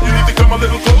stop. You need to come a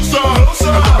little closer.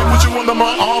 And let me put you under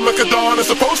my arm like a dawn.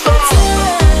 It's a poster.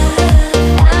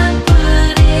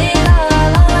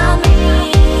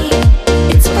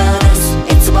 It's about us,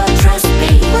 it's about trust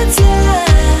me. What's up?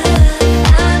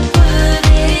 I put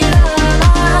it all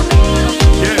on me.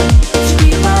 Yeah.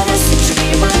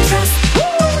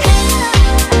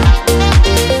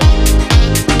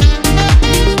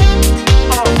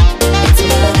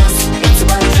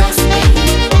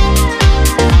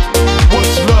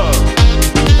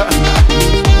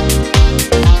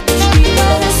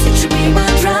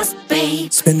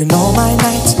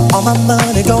 all my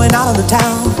money going out on the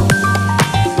town,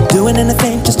 doing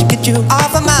anything just to get you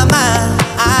off of my mind.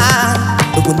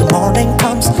 But when the morning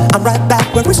comes, I'm right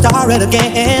back where we started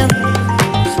again.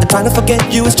 And trying to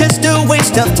forget you is just a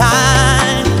waste of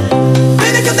time.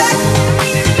 Baby, come back.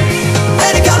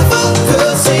 Let it go to full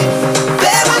pussy.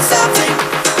 There was something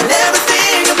and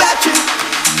everything about you.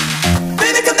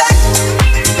 Baby, come back.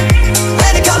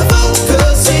 Let it go to full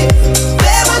pussy.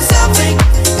 There was something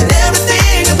and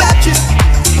everything about you.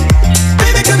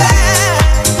 Baby, come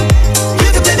back. You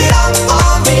can blame it all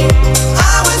on me.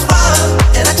 I was wrong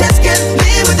and I just can't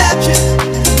live without you.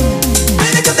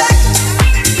 Baby, come back.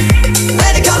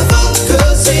 Let it go to full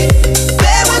pussy.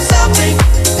 There was something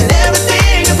and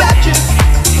everything about you.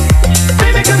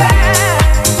 Baby, come back.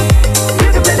 You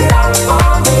can blame it all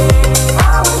on me.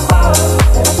 I was wrong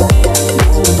and I just can't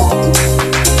live without you.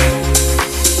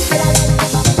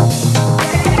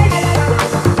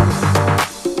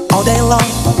 All day long,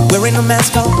 wearing a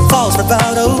mask of false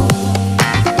bravado,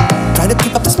 trying to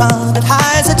keep up the smile that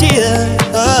hides a tear.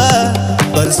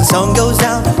 But as the sun goes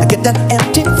down, I get that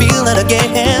empty feeling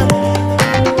again.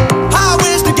 I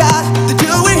wish to God that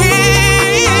you were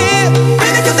here.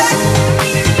 Baby, come back.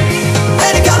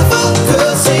 Let it go to full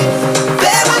pussy.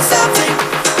 There was something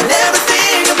and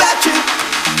everything about you.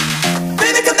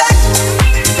 Baby, come back.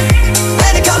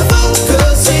 Let it go to full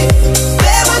pussy.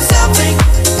 There was something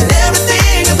and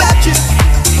everything about you.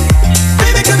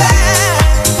 Baby, come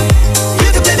back.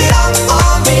 You can blame it all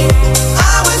on me.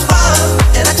 I was wrong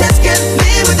and I just can't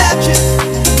live without you.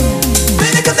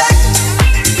 Baby, come back.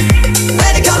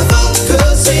 Let it go to full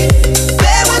pussy.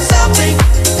 There was something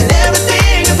and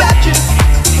everything about you.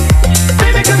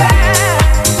 Baby, come back.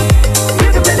 You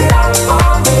can blame it all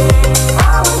on me.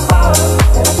 I was wrong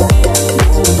and I just can't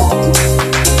live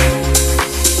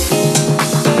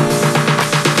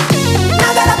without you.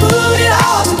 Now that I put it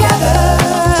all together,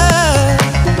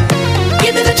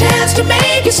 give me the chance to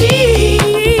make you see.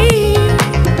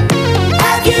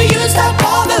 Have you used up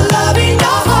all the love in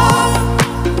your heart?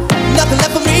 Nothing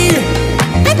left for me.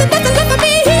 Nothing left for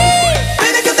me.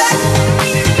 Baby, come back.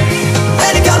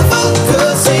 Let it go to full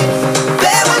pussy.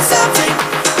 There was something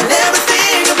and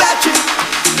everything about you.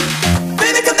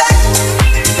 Baby, come back.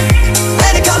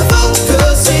 Let it go to full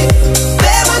pussy.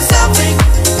 There was something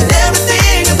and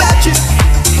everything about you.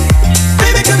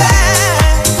 Baby, come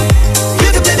back. You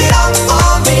can blame it all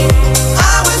on me.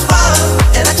 I was wrong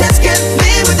and I just can't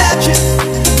live without you.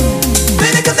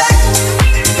 Baby, come back.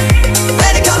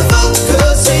 Let it go to full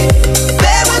pussy.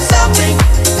 There was something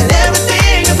and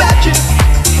everything about you.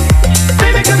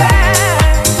 Baby, come back.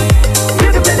 You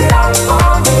can blame it all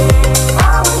on me.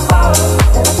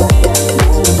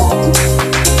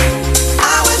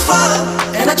 I was wrong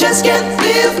and I just can't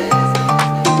live.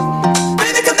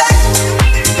 Baby, come back.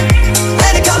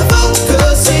 Let it go to full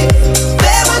pussy.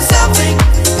 There was something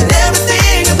and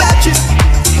everything about you.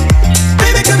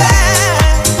 Baby, come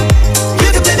back. You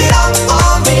can blame it all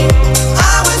on me.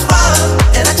 I was wrong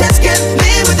and I just can't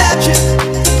live without you.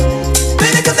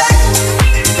 Baby, come back.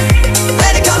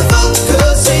 Let it go to full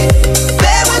pussy.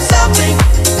 There was something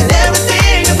and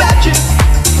everything about you.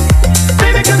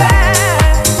 Baby, come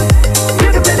back. You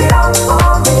can blame it all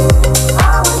on me.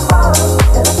 I was wrong.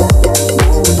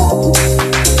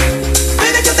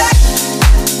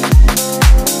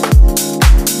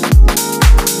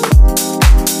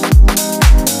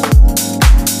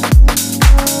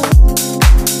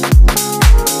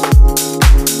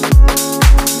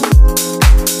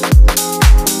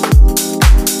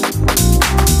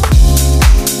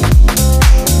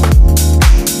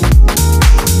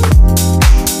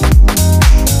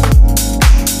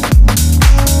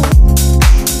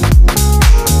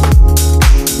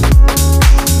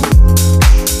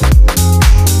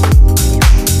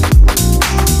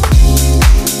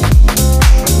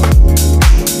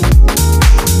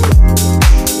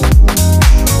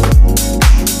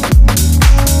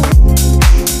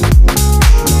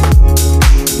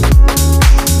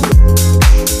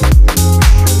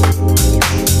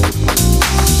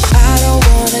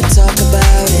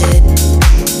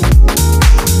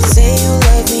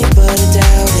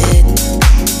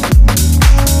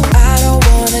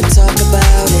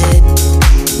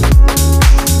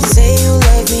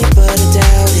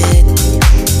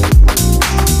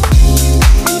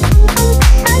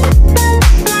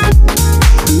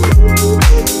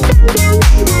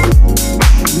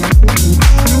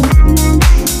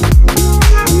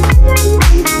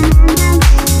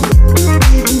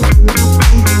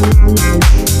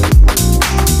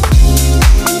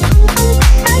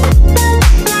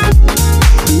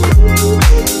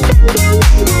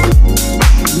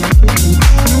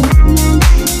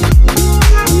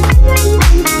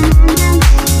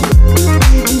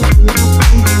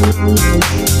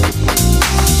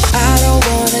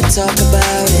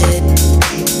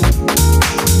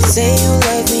 Say you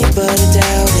love me, but I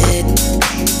doubt it.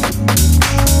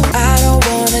 I don't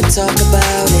wanna talk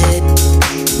about it.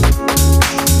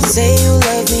 Say you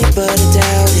love me, but I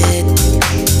doubt it.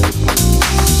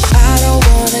 I don't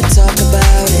wanna talk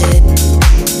about it.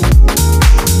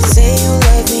 Say you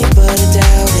love me, but I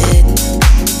doubt it.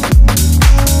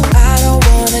 I don't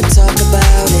wanna talk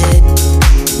about it.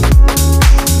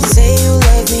 Say you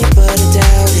love me, but I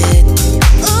doubt it.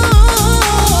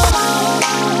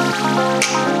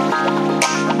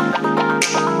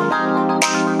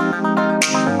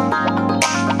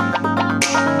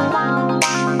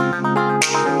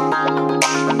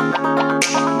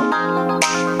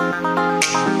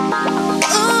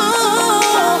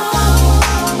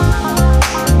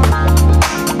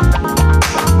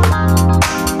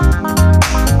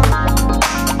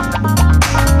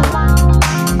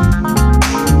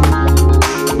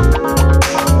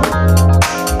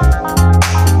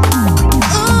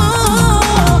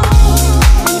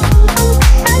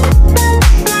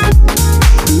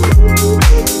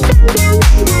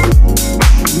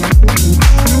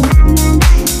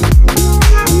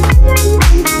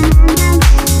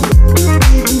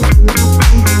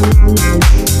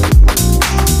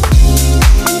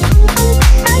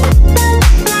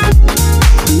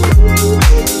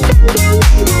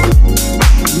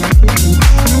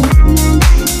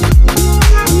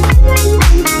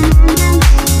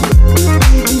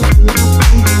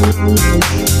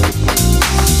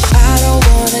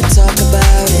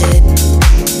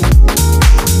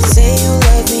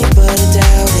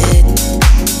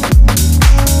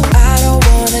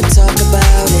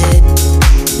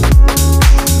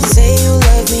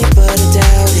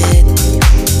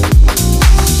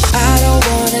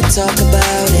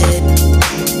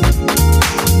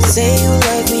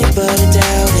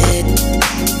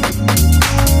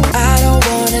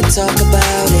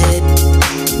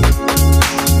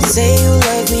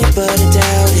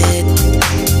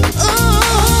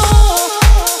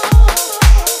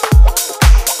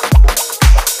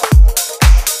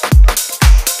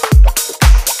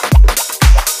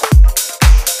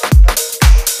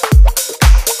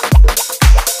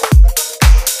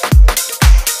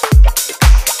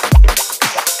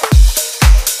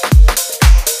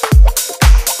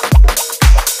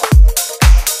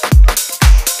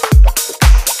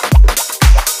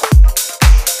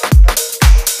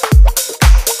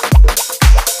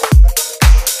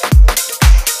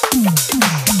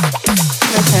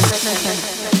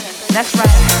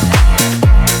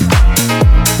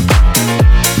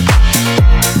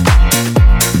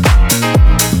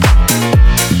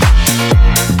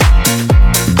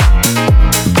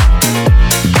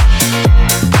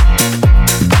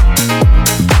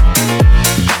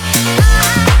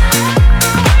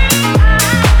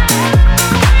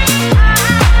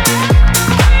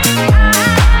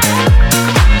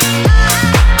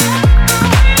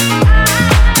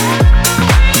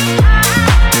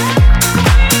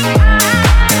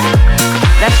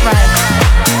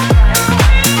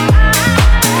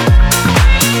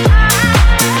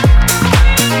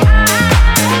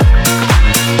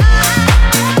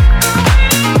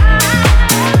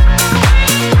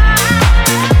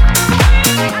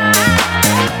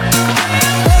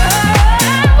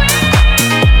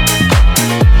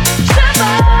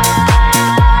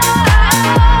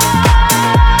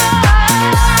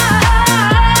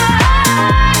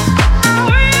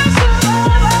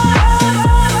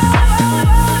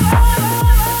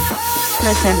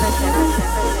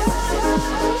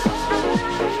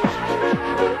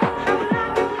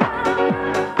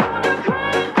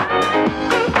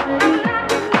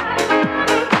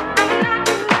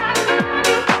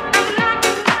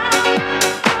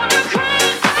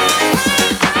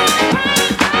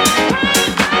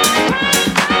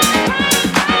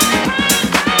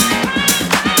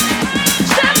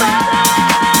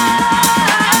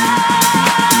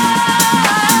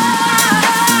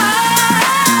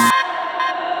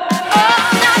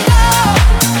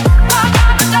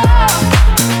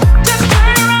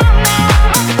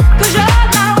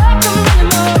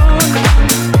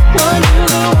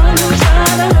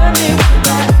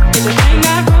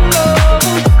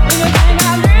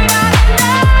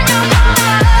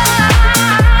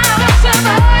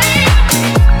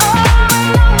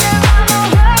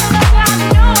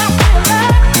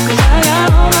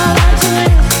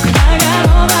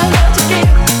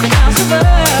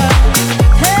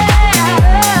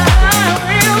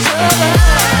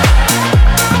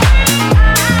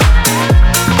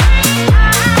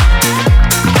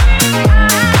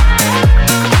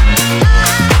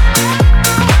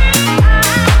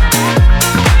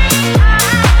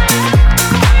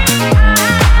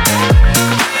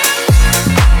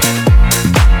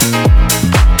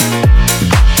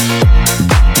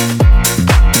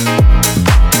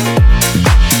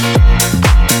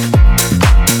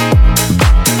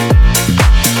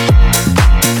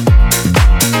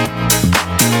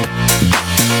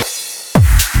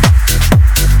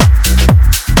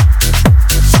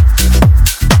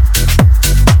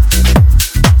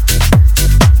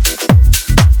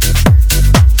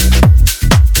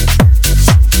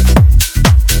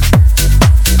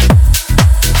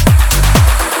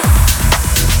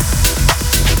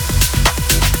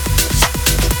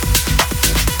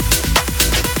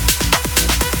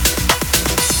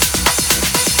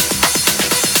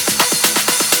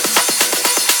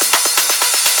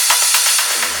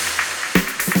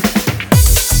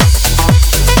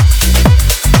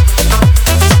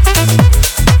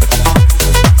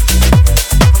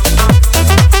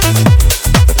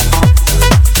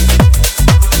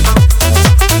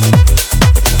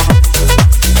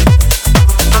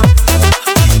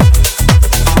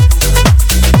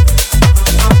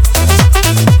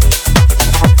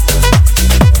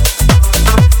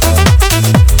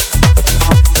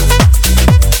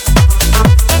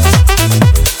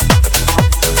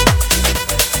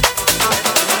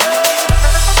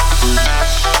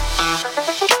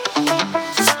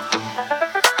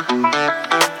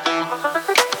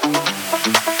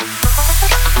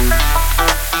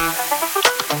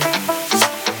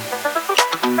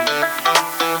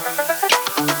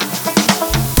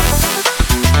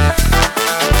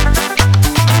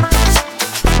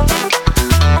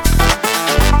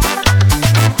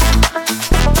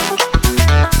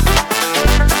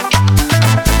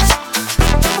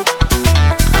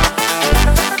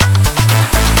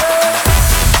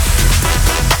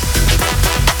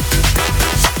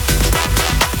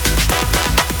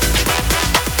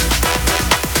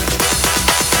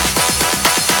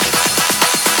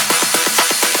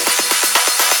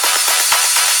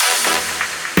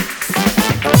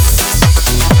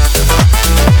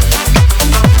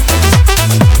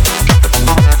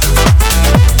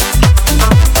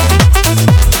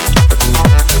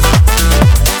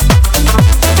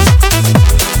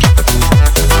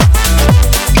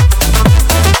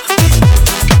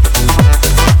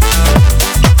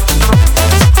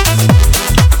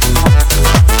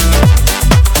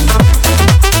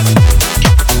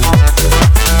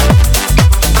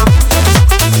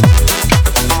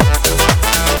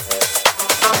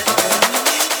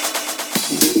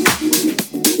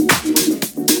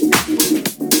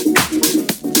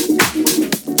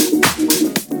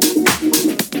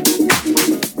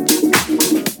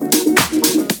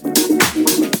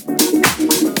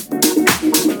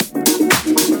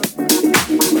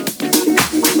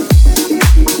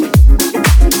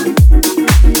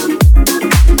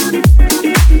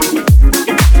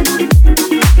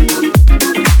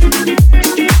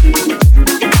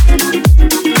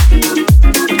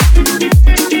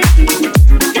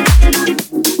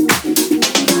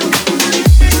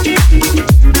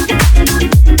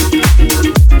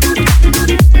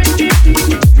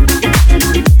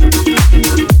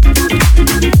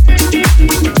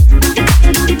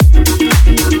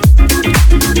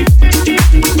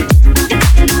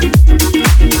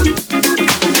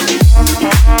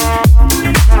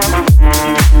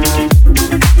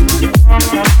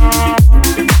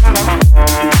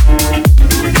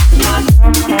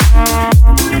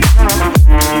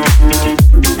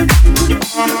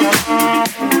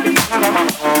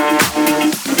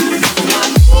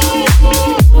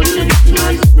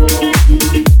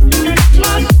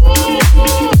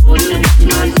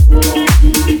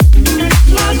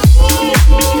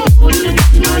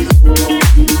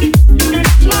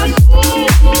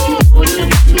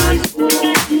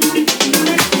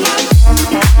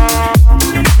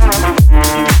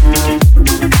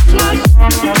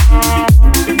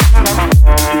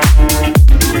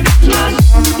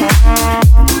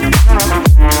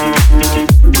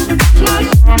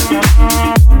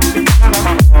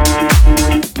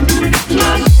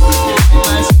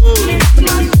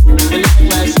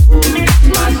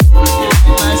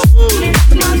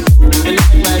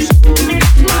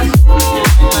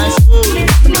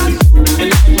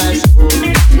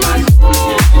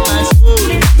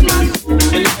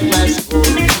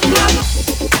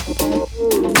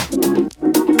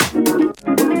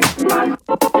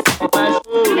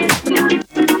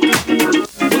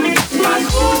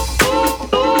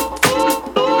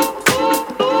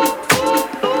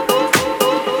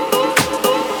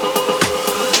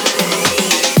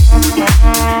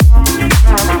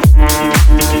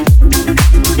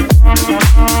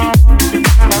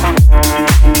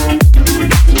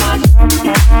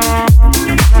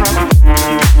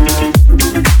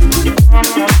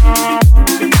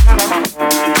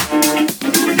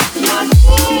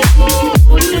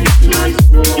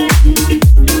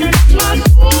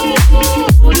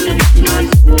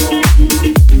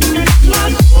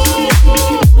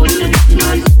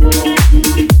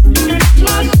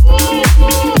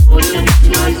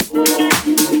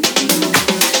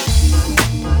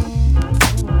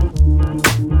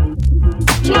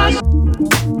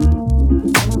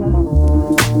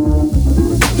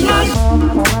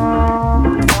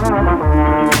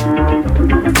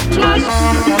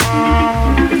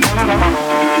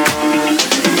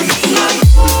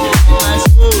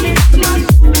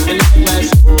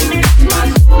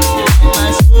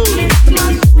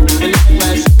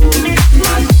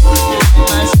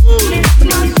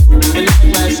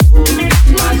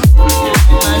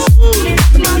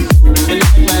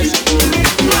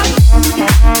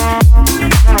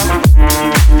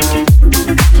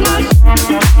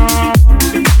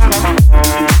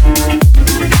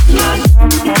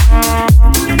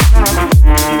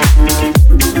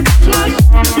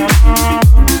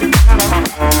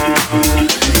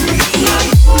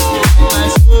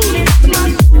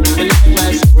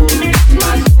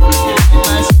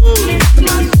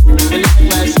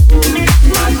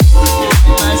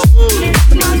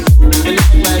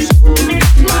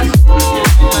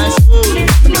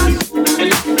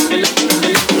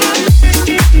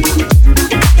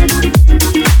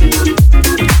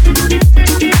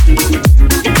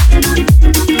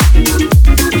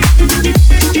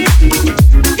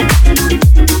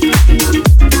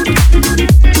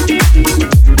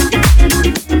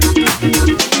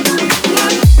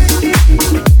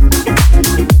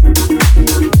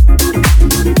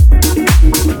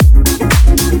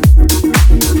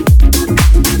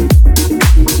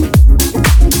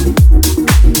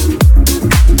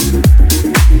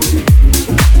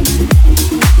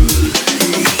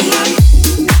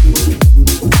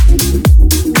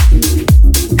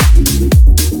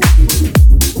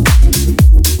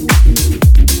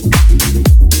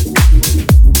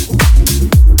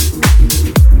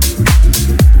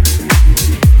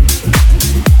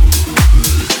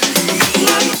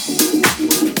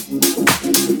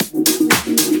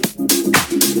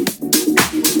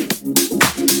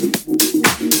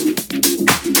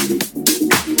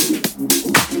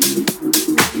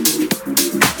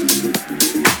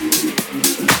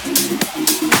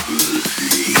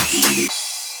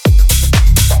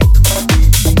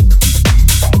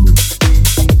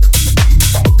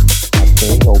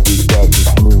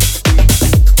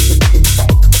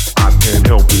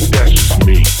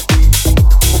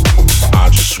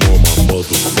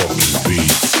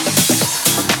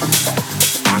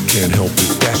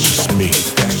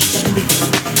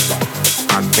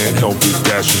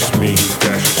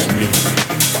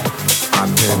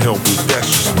 help it, that's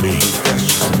just me, that's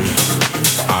just me.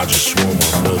 I just want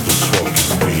my mother's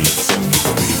fucking beats.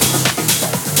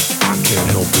 I can't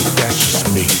help it, that's just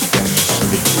me, that's just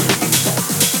me.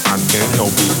 I can't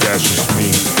help it, that's just me,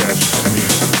 that's just me.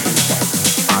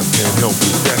 I can't help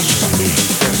it, that's just me,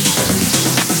 that's just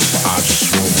me. I just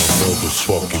want my mother's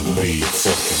fucking beats,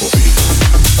 fucking beats.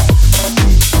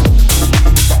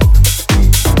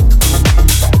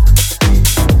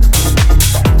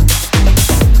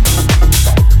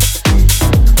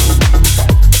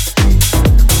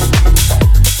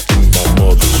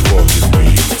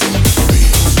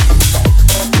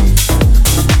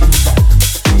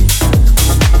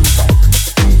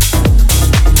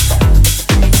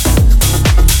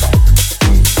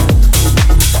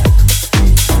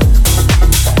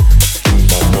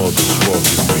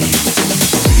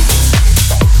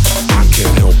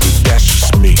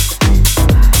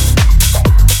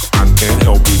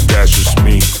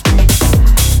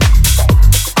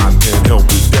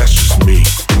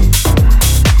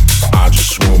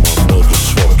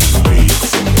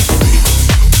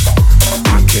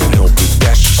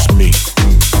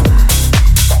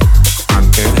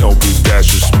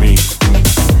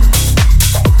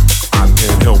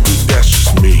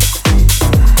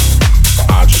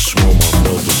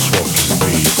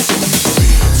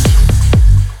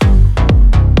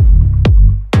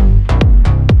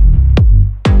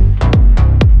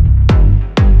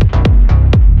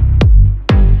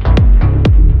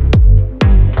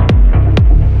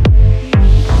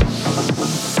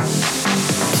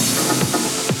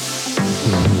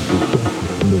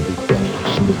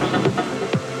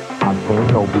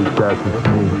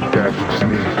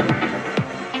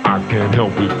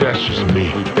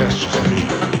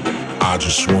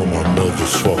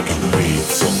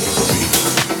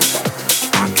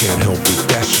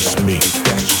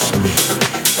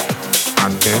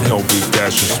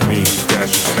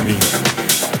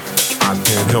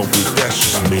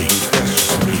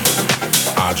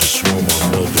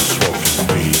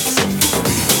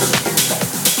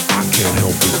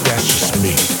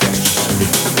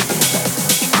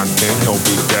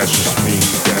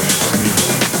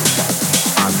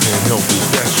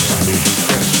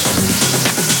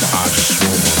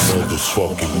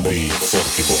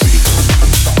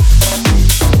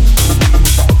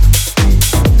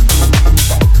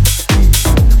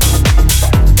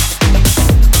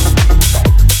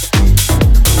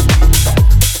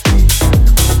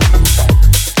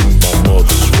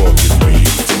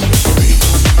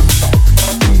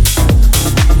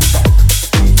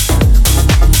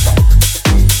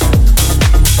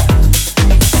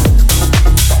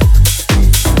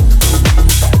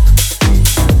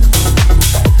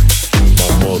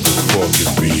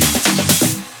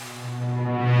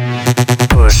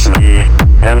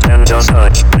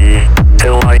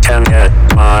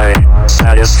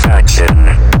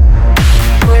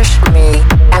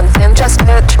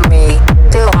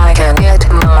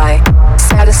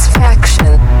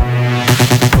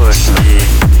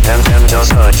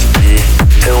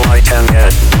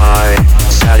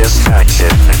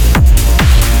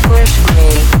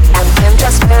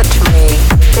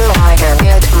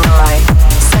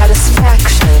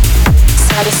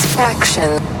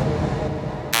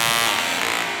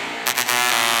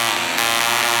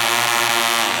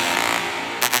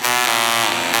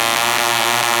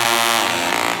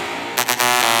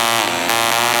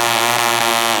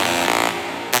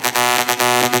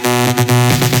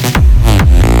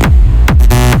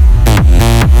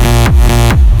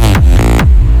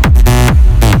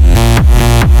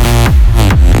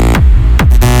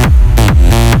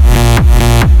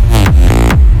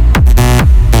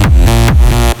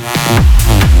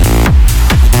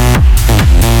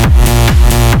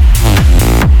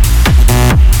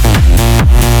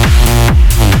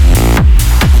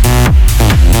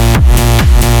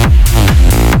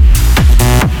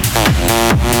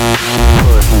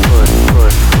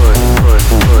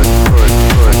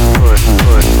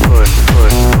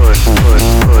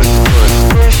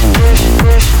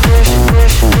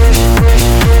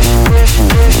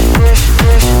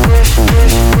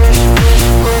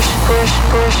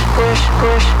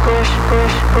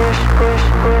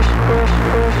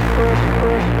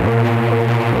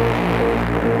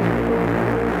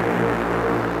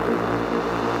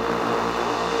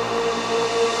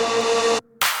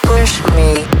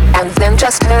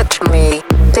 Just touch me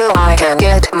till I can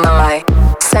get my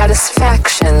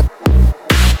satisfaction.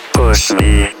 Push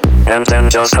me and then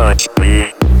just touch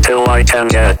me till I can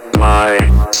get my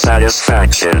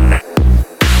satisfaction.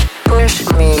 Push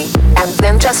me and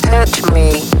then just touch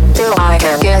me till I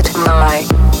can get my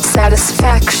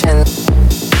satisfaction.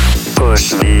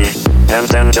 push me, and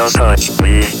then just touch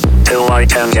me, till I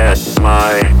can get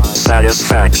my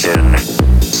satisfaction.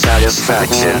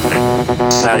 Satisfaction,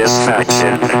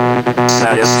 satisfaction,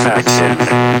 satisfaction,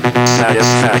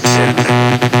 satisfaction,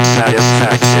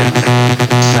 satisfaction,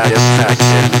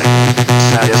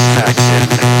 satisfaction,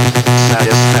 satisfaction,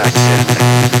 satisfaction,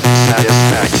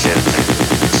 satisfaction,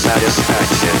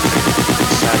 satisfaction,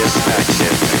 satisfaction,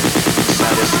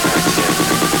 satisfaction,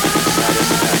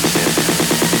 satisfaction,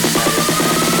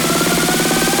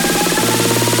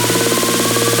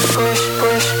 push,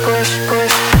 push, push,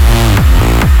 push.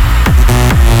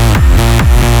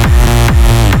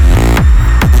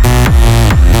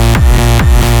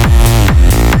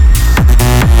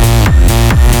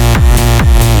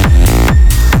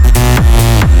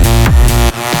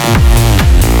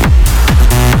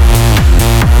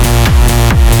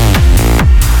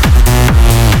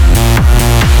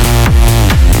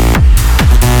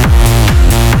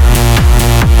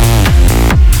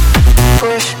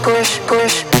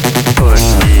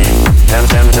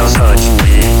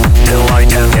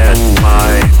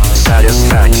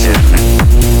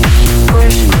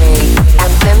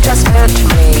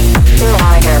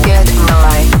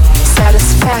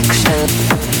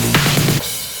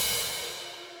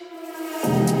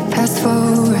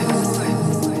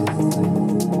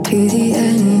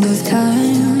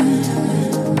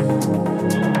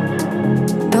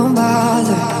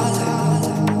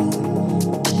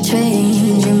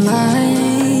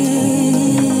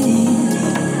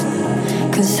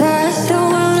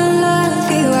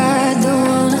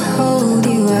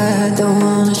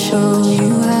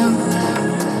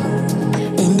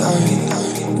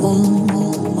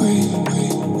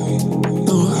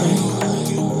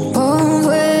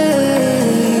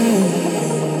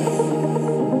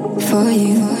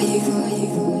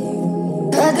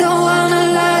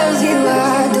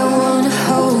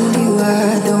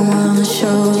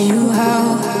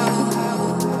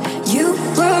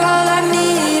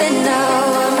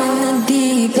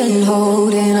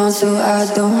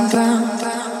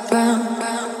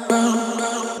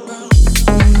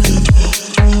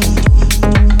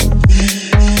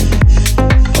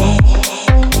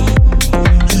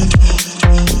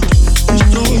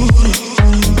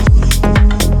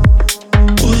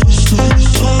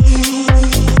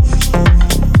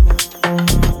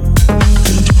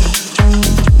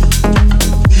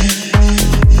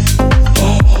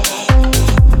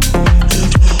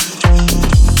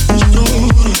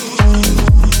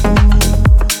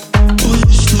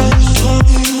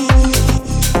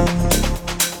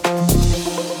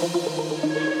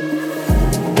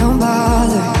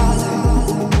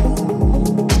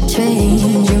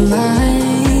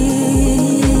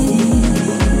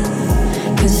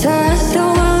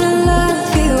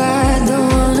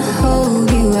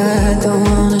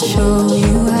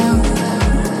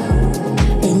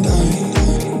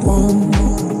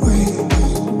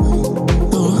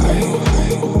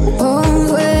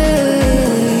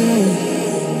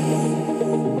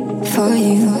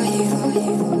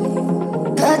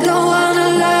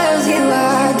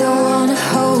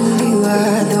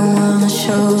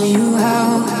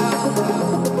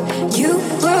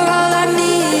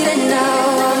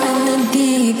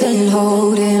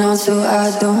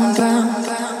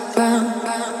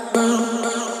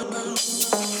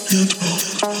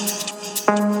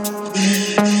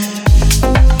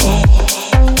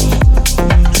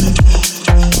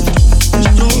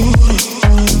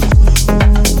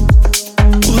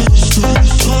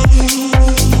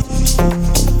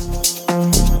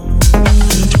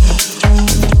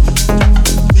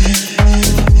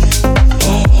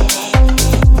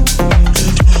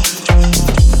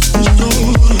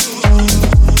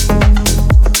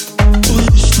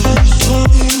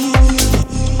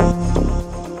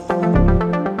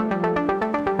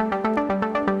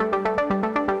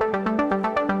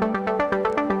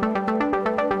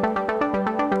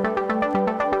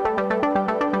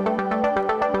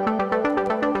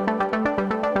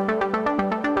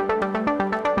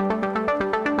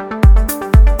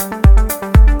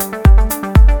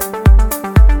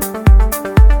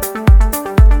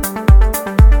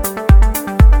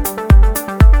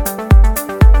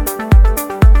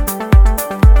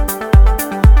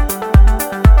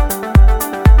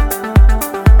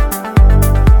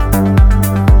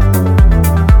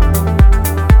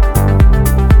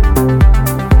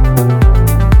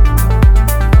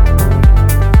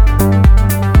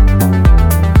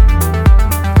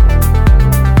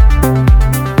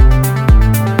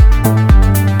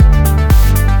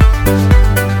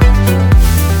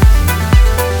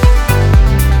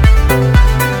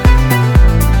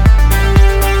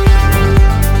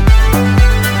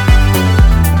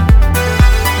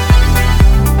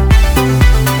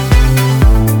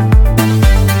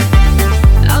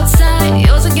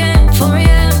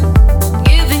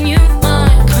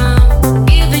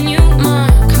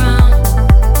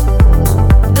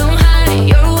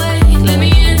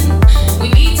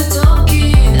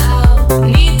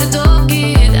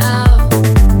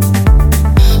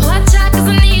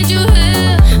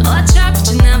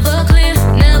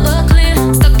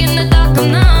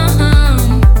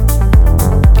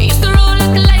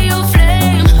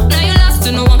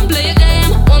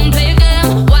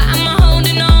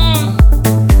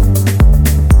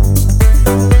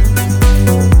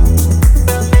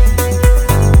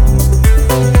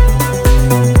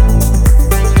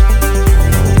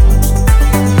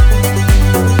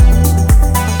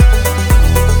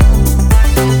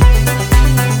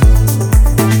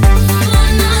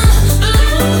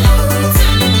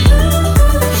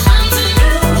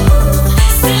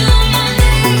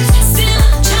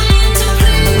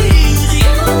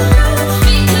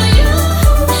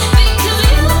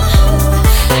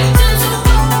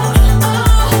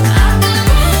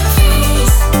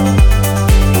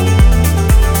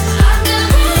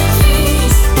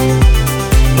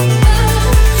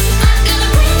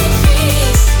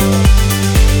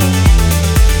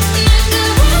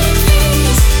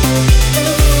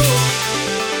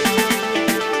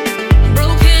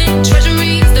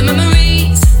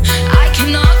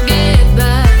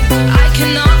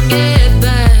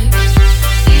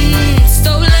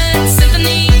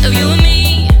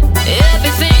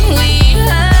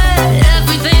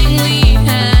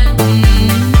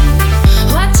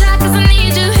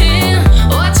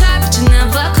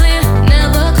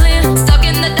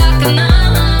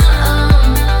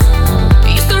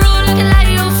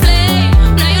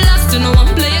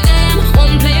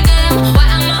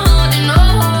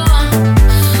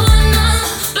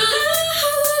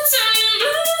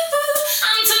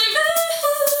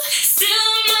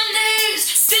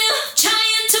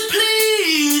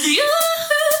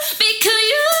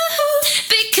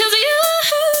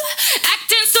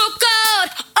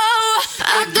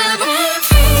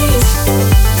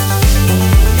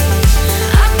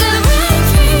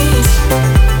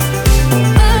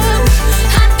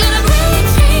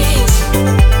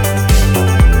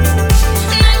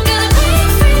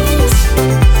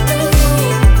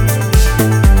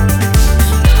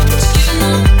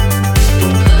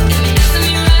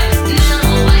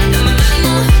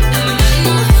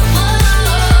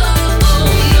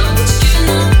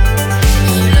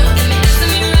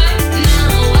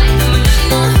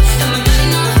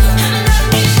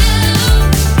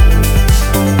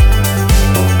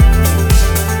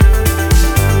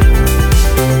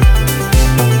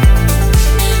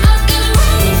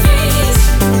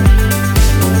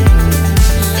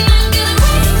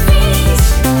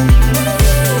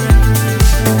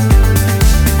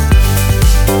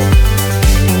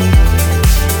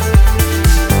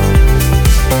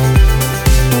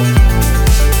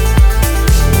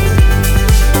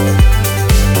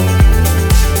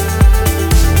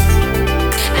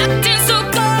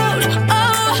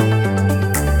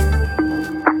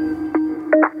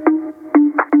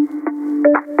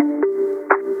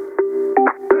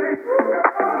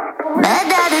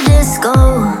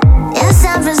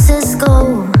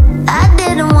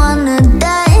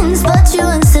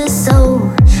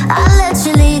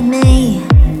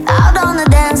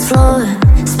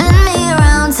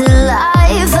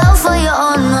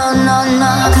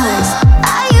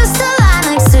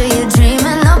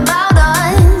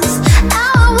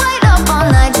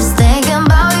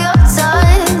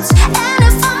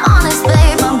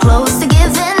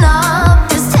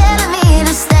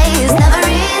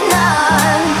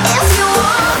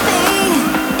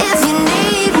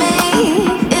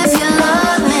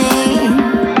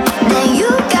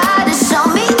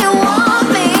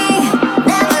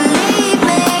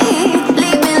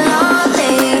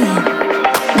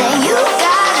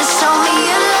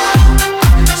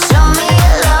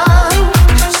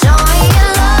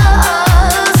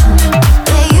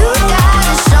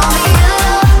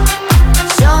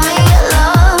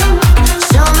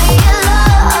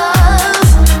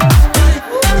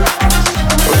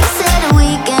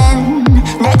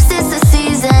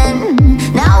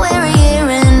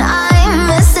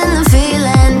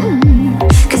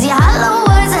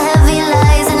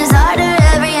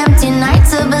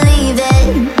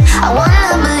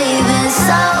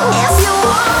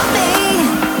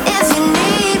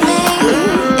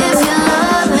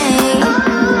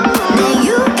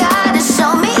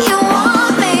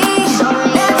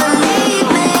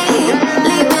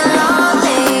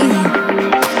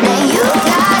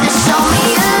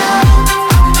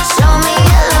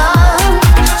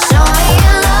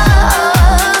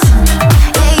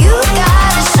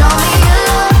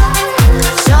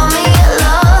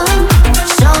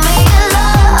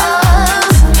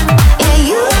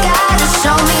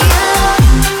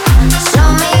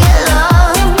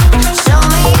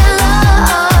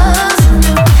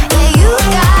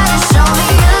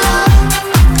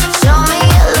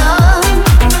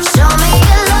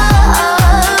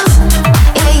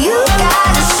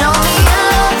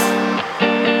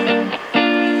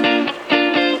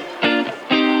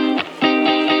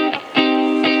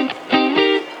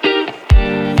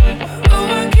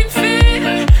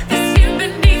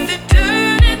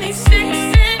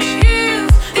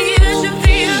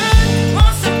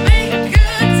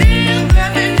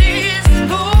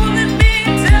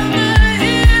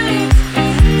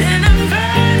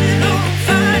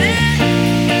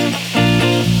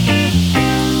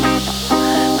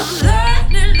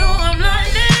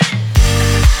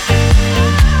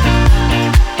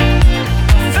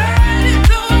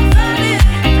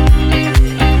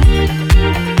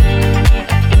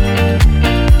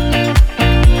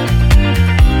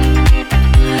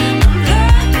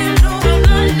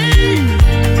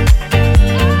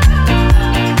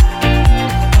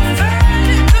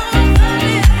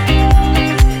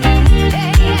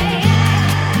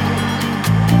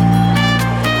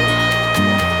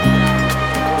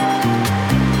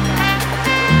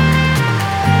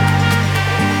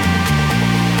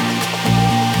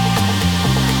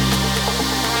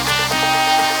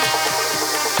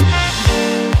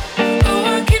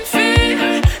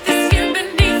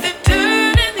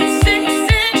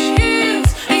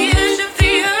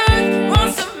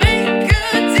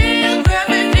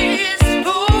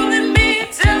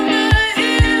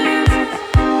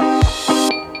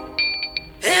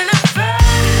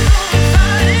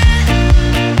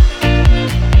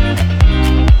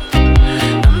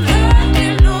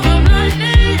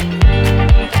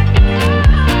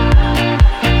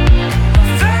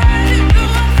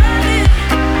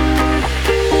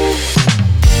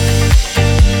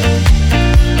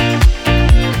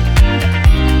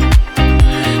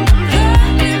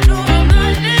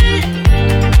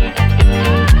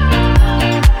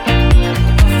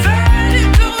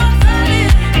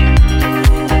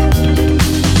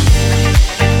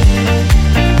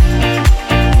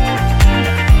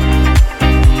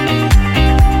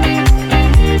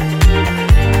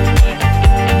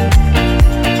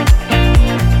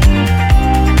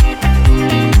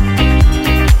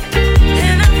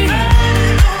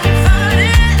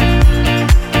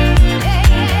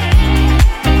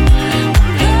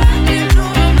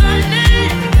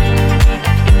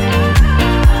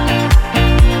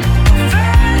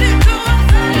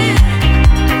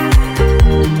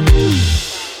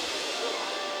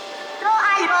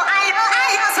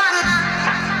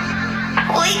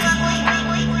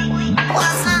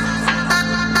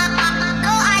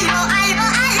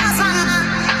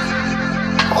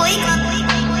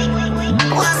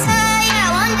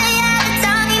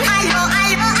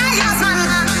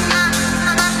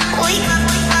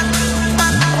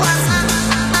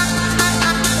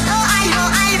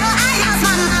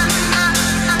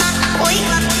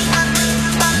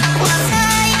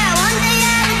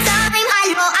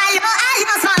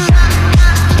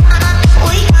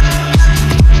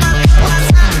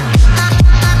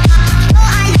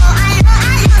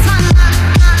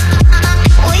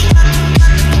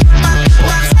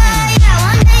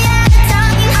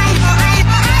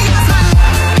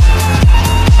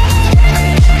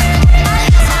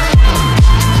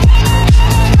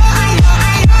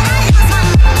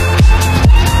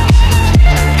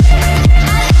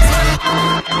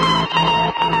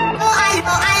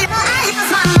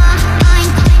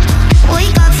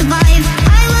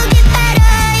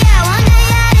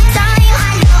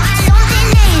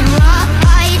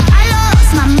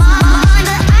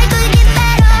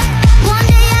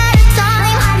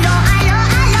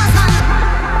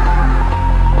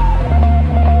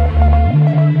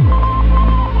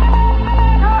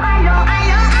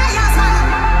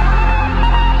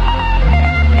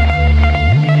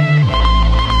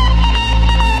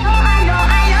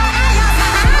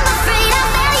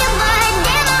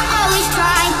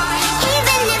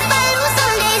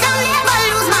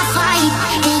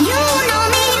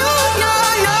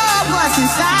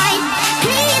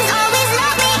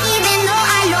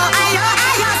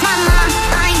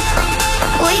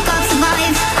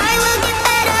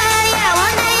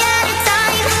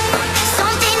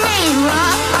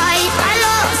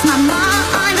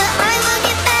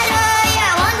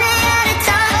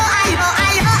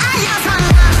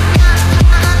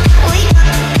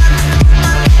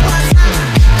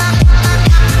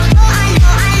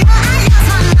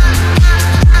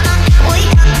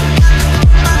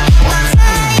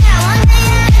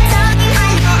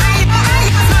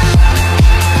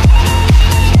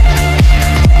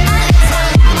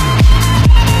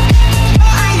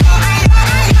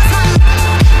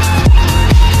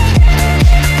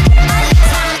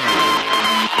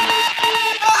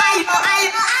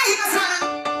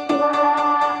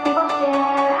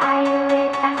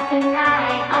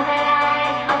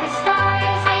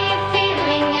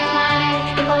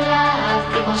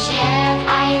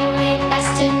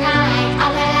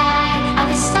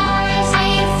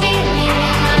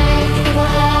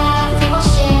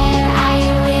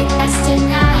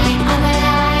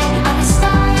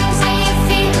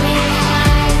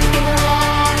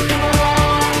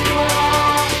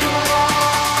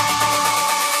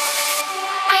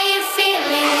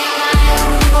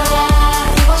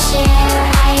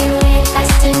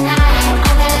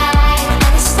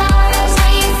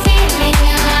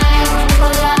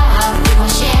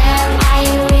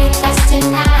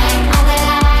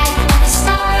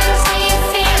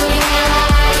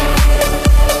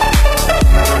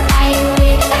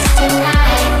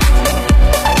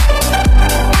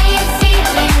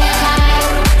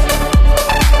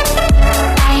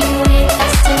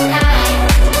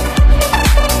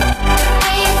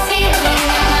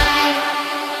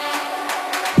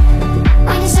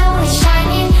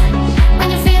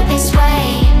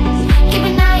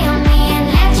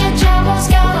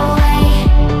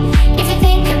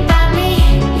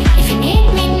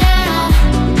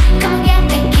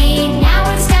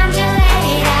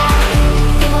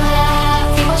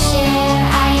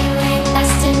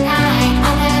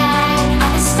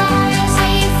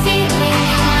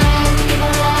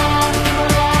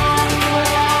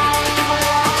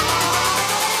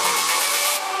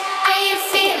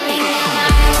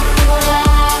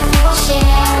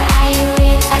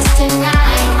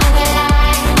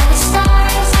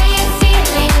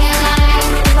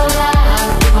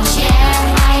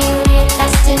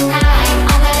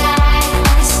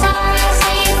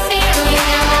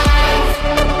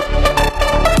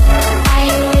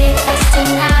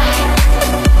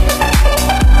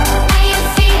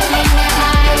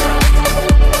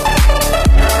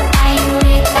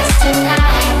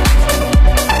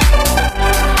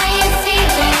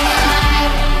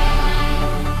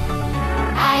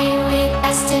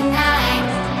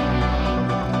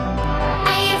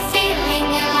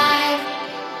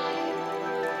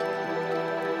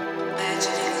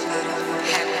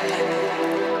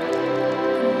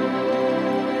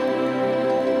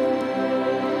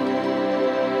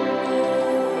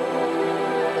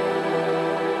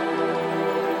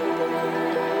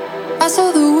 I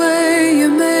saw the way you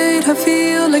made her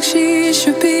feel like she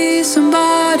should be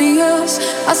somebody else.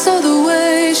 I saw the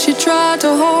way she tried to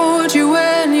hold you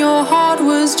when your heart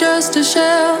was just a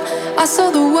shell. I saw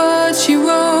the words she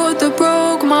wrote that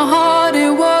broke my heart,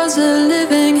 it was a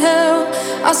living hell.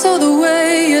 I saw the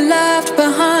way you laughed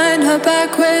behind her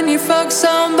back when you fucked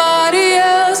somebody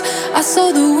else. I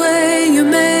saw the way you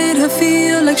made her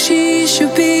feel like she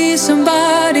should be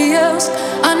somebody else.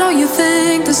 I know you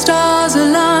think the stars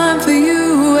align for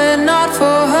you and not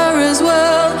for her as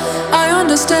well. I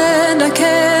understand, I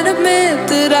can't admit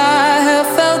that I have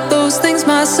felt those things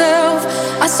myself.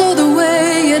 I saw the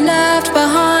way you laughed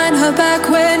behind her back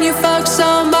when you fucked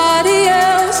somebody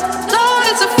else. Lord,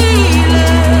 it's a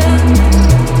feeling.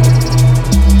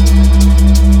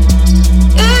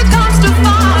 It comes to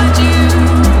find you.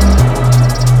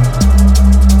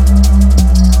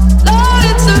 Lord,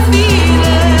 it's a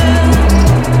feeling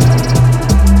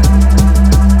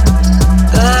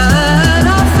that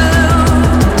I feel.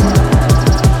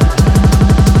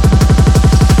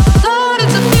 Lord,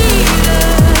 it's a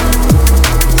feeling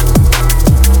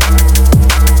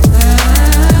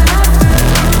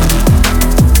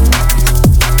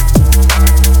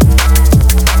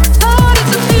Lord,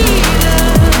 it's a feeling. Lord, it's a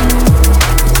feeling.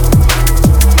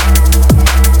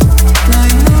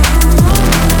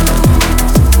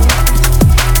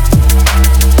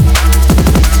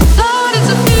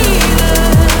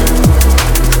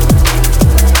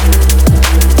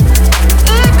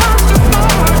 It comes to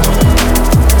find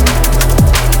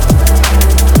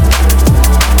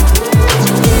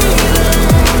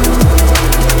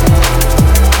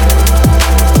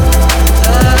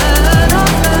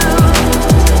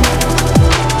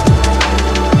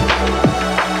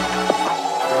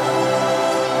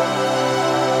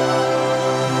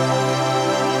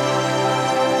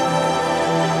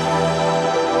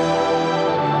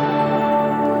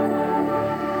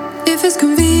If it's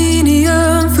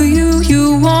convenient for you,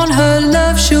 you want her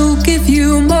love, she'll give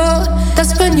you more.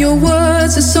 That's when your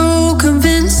words are so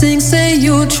convincing. Say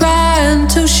you'll try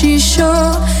until she's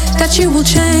sure that you will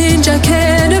change. I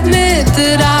can't admit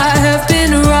that I have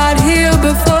been right here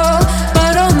before,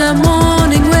 but on that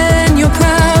morning when you're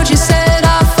proud, you said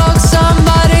I fucked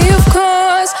somebody, of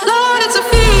course. Lord, it's a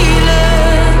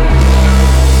feeling.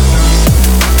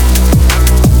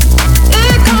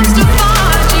 It comes to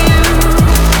find you.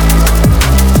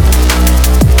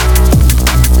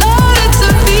 Lord, it's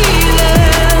a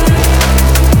feeling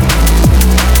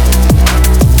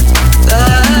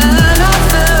that I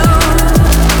feel.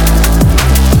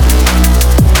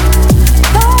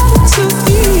 Lord, it's a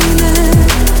feeling.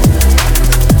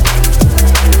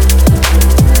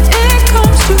 It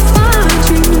comes to find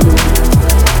you.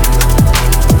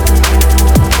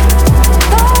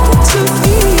 Lord, it's a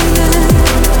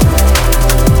feeling.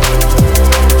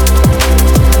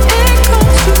 It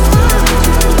comes to find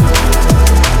you.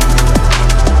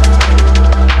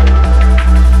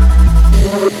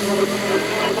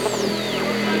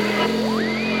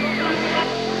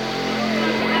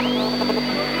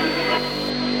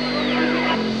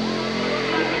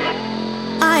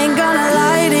 I ain't gonna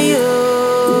lie to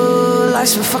you,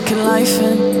 life's been fucking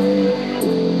lifing,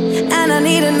 and I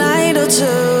need a night or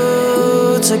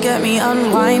two to get me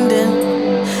unwinding.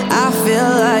 I feel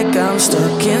like I'm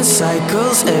stuck in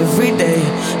cycles every day.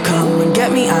 Come and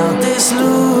get me out this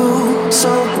loop. So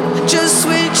just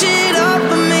switch it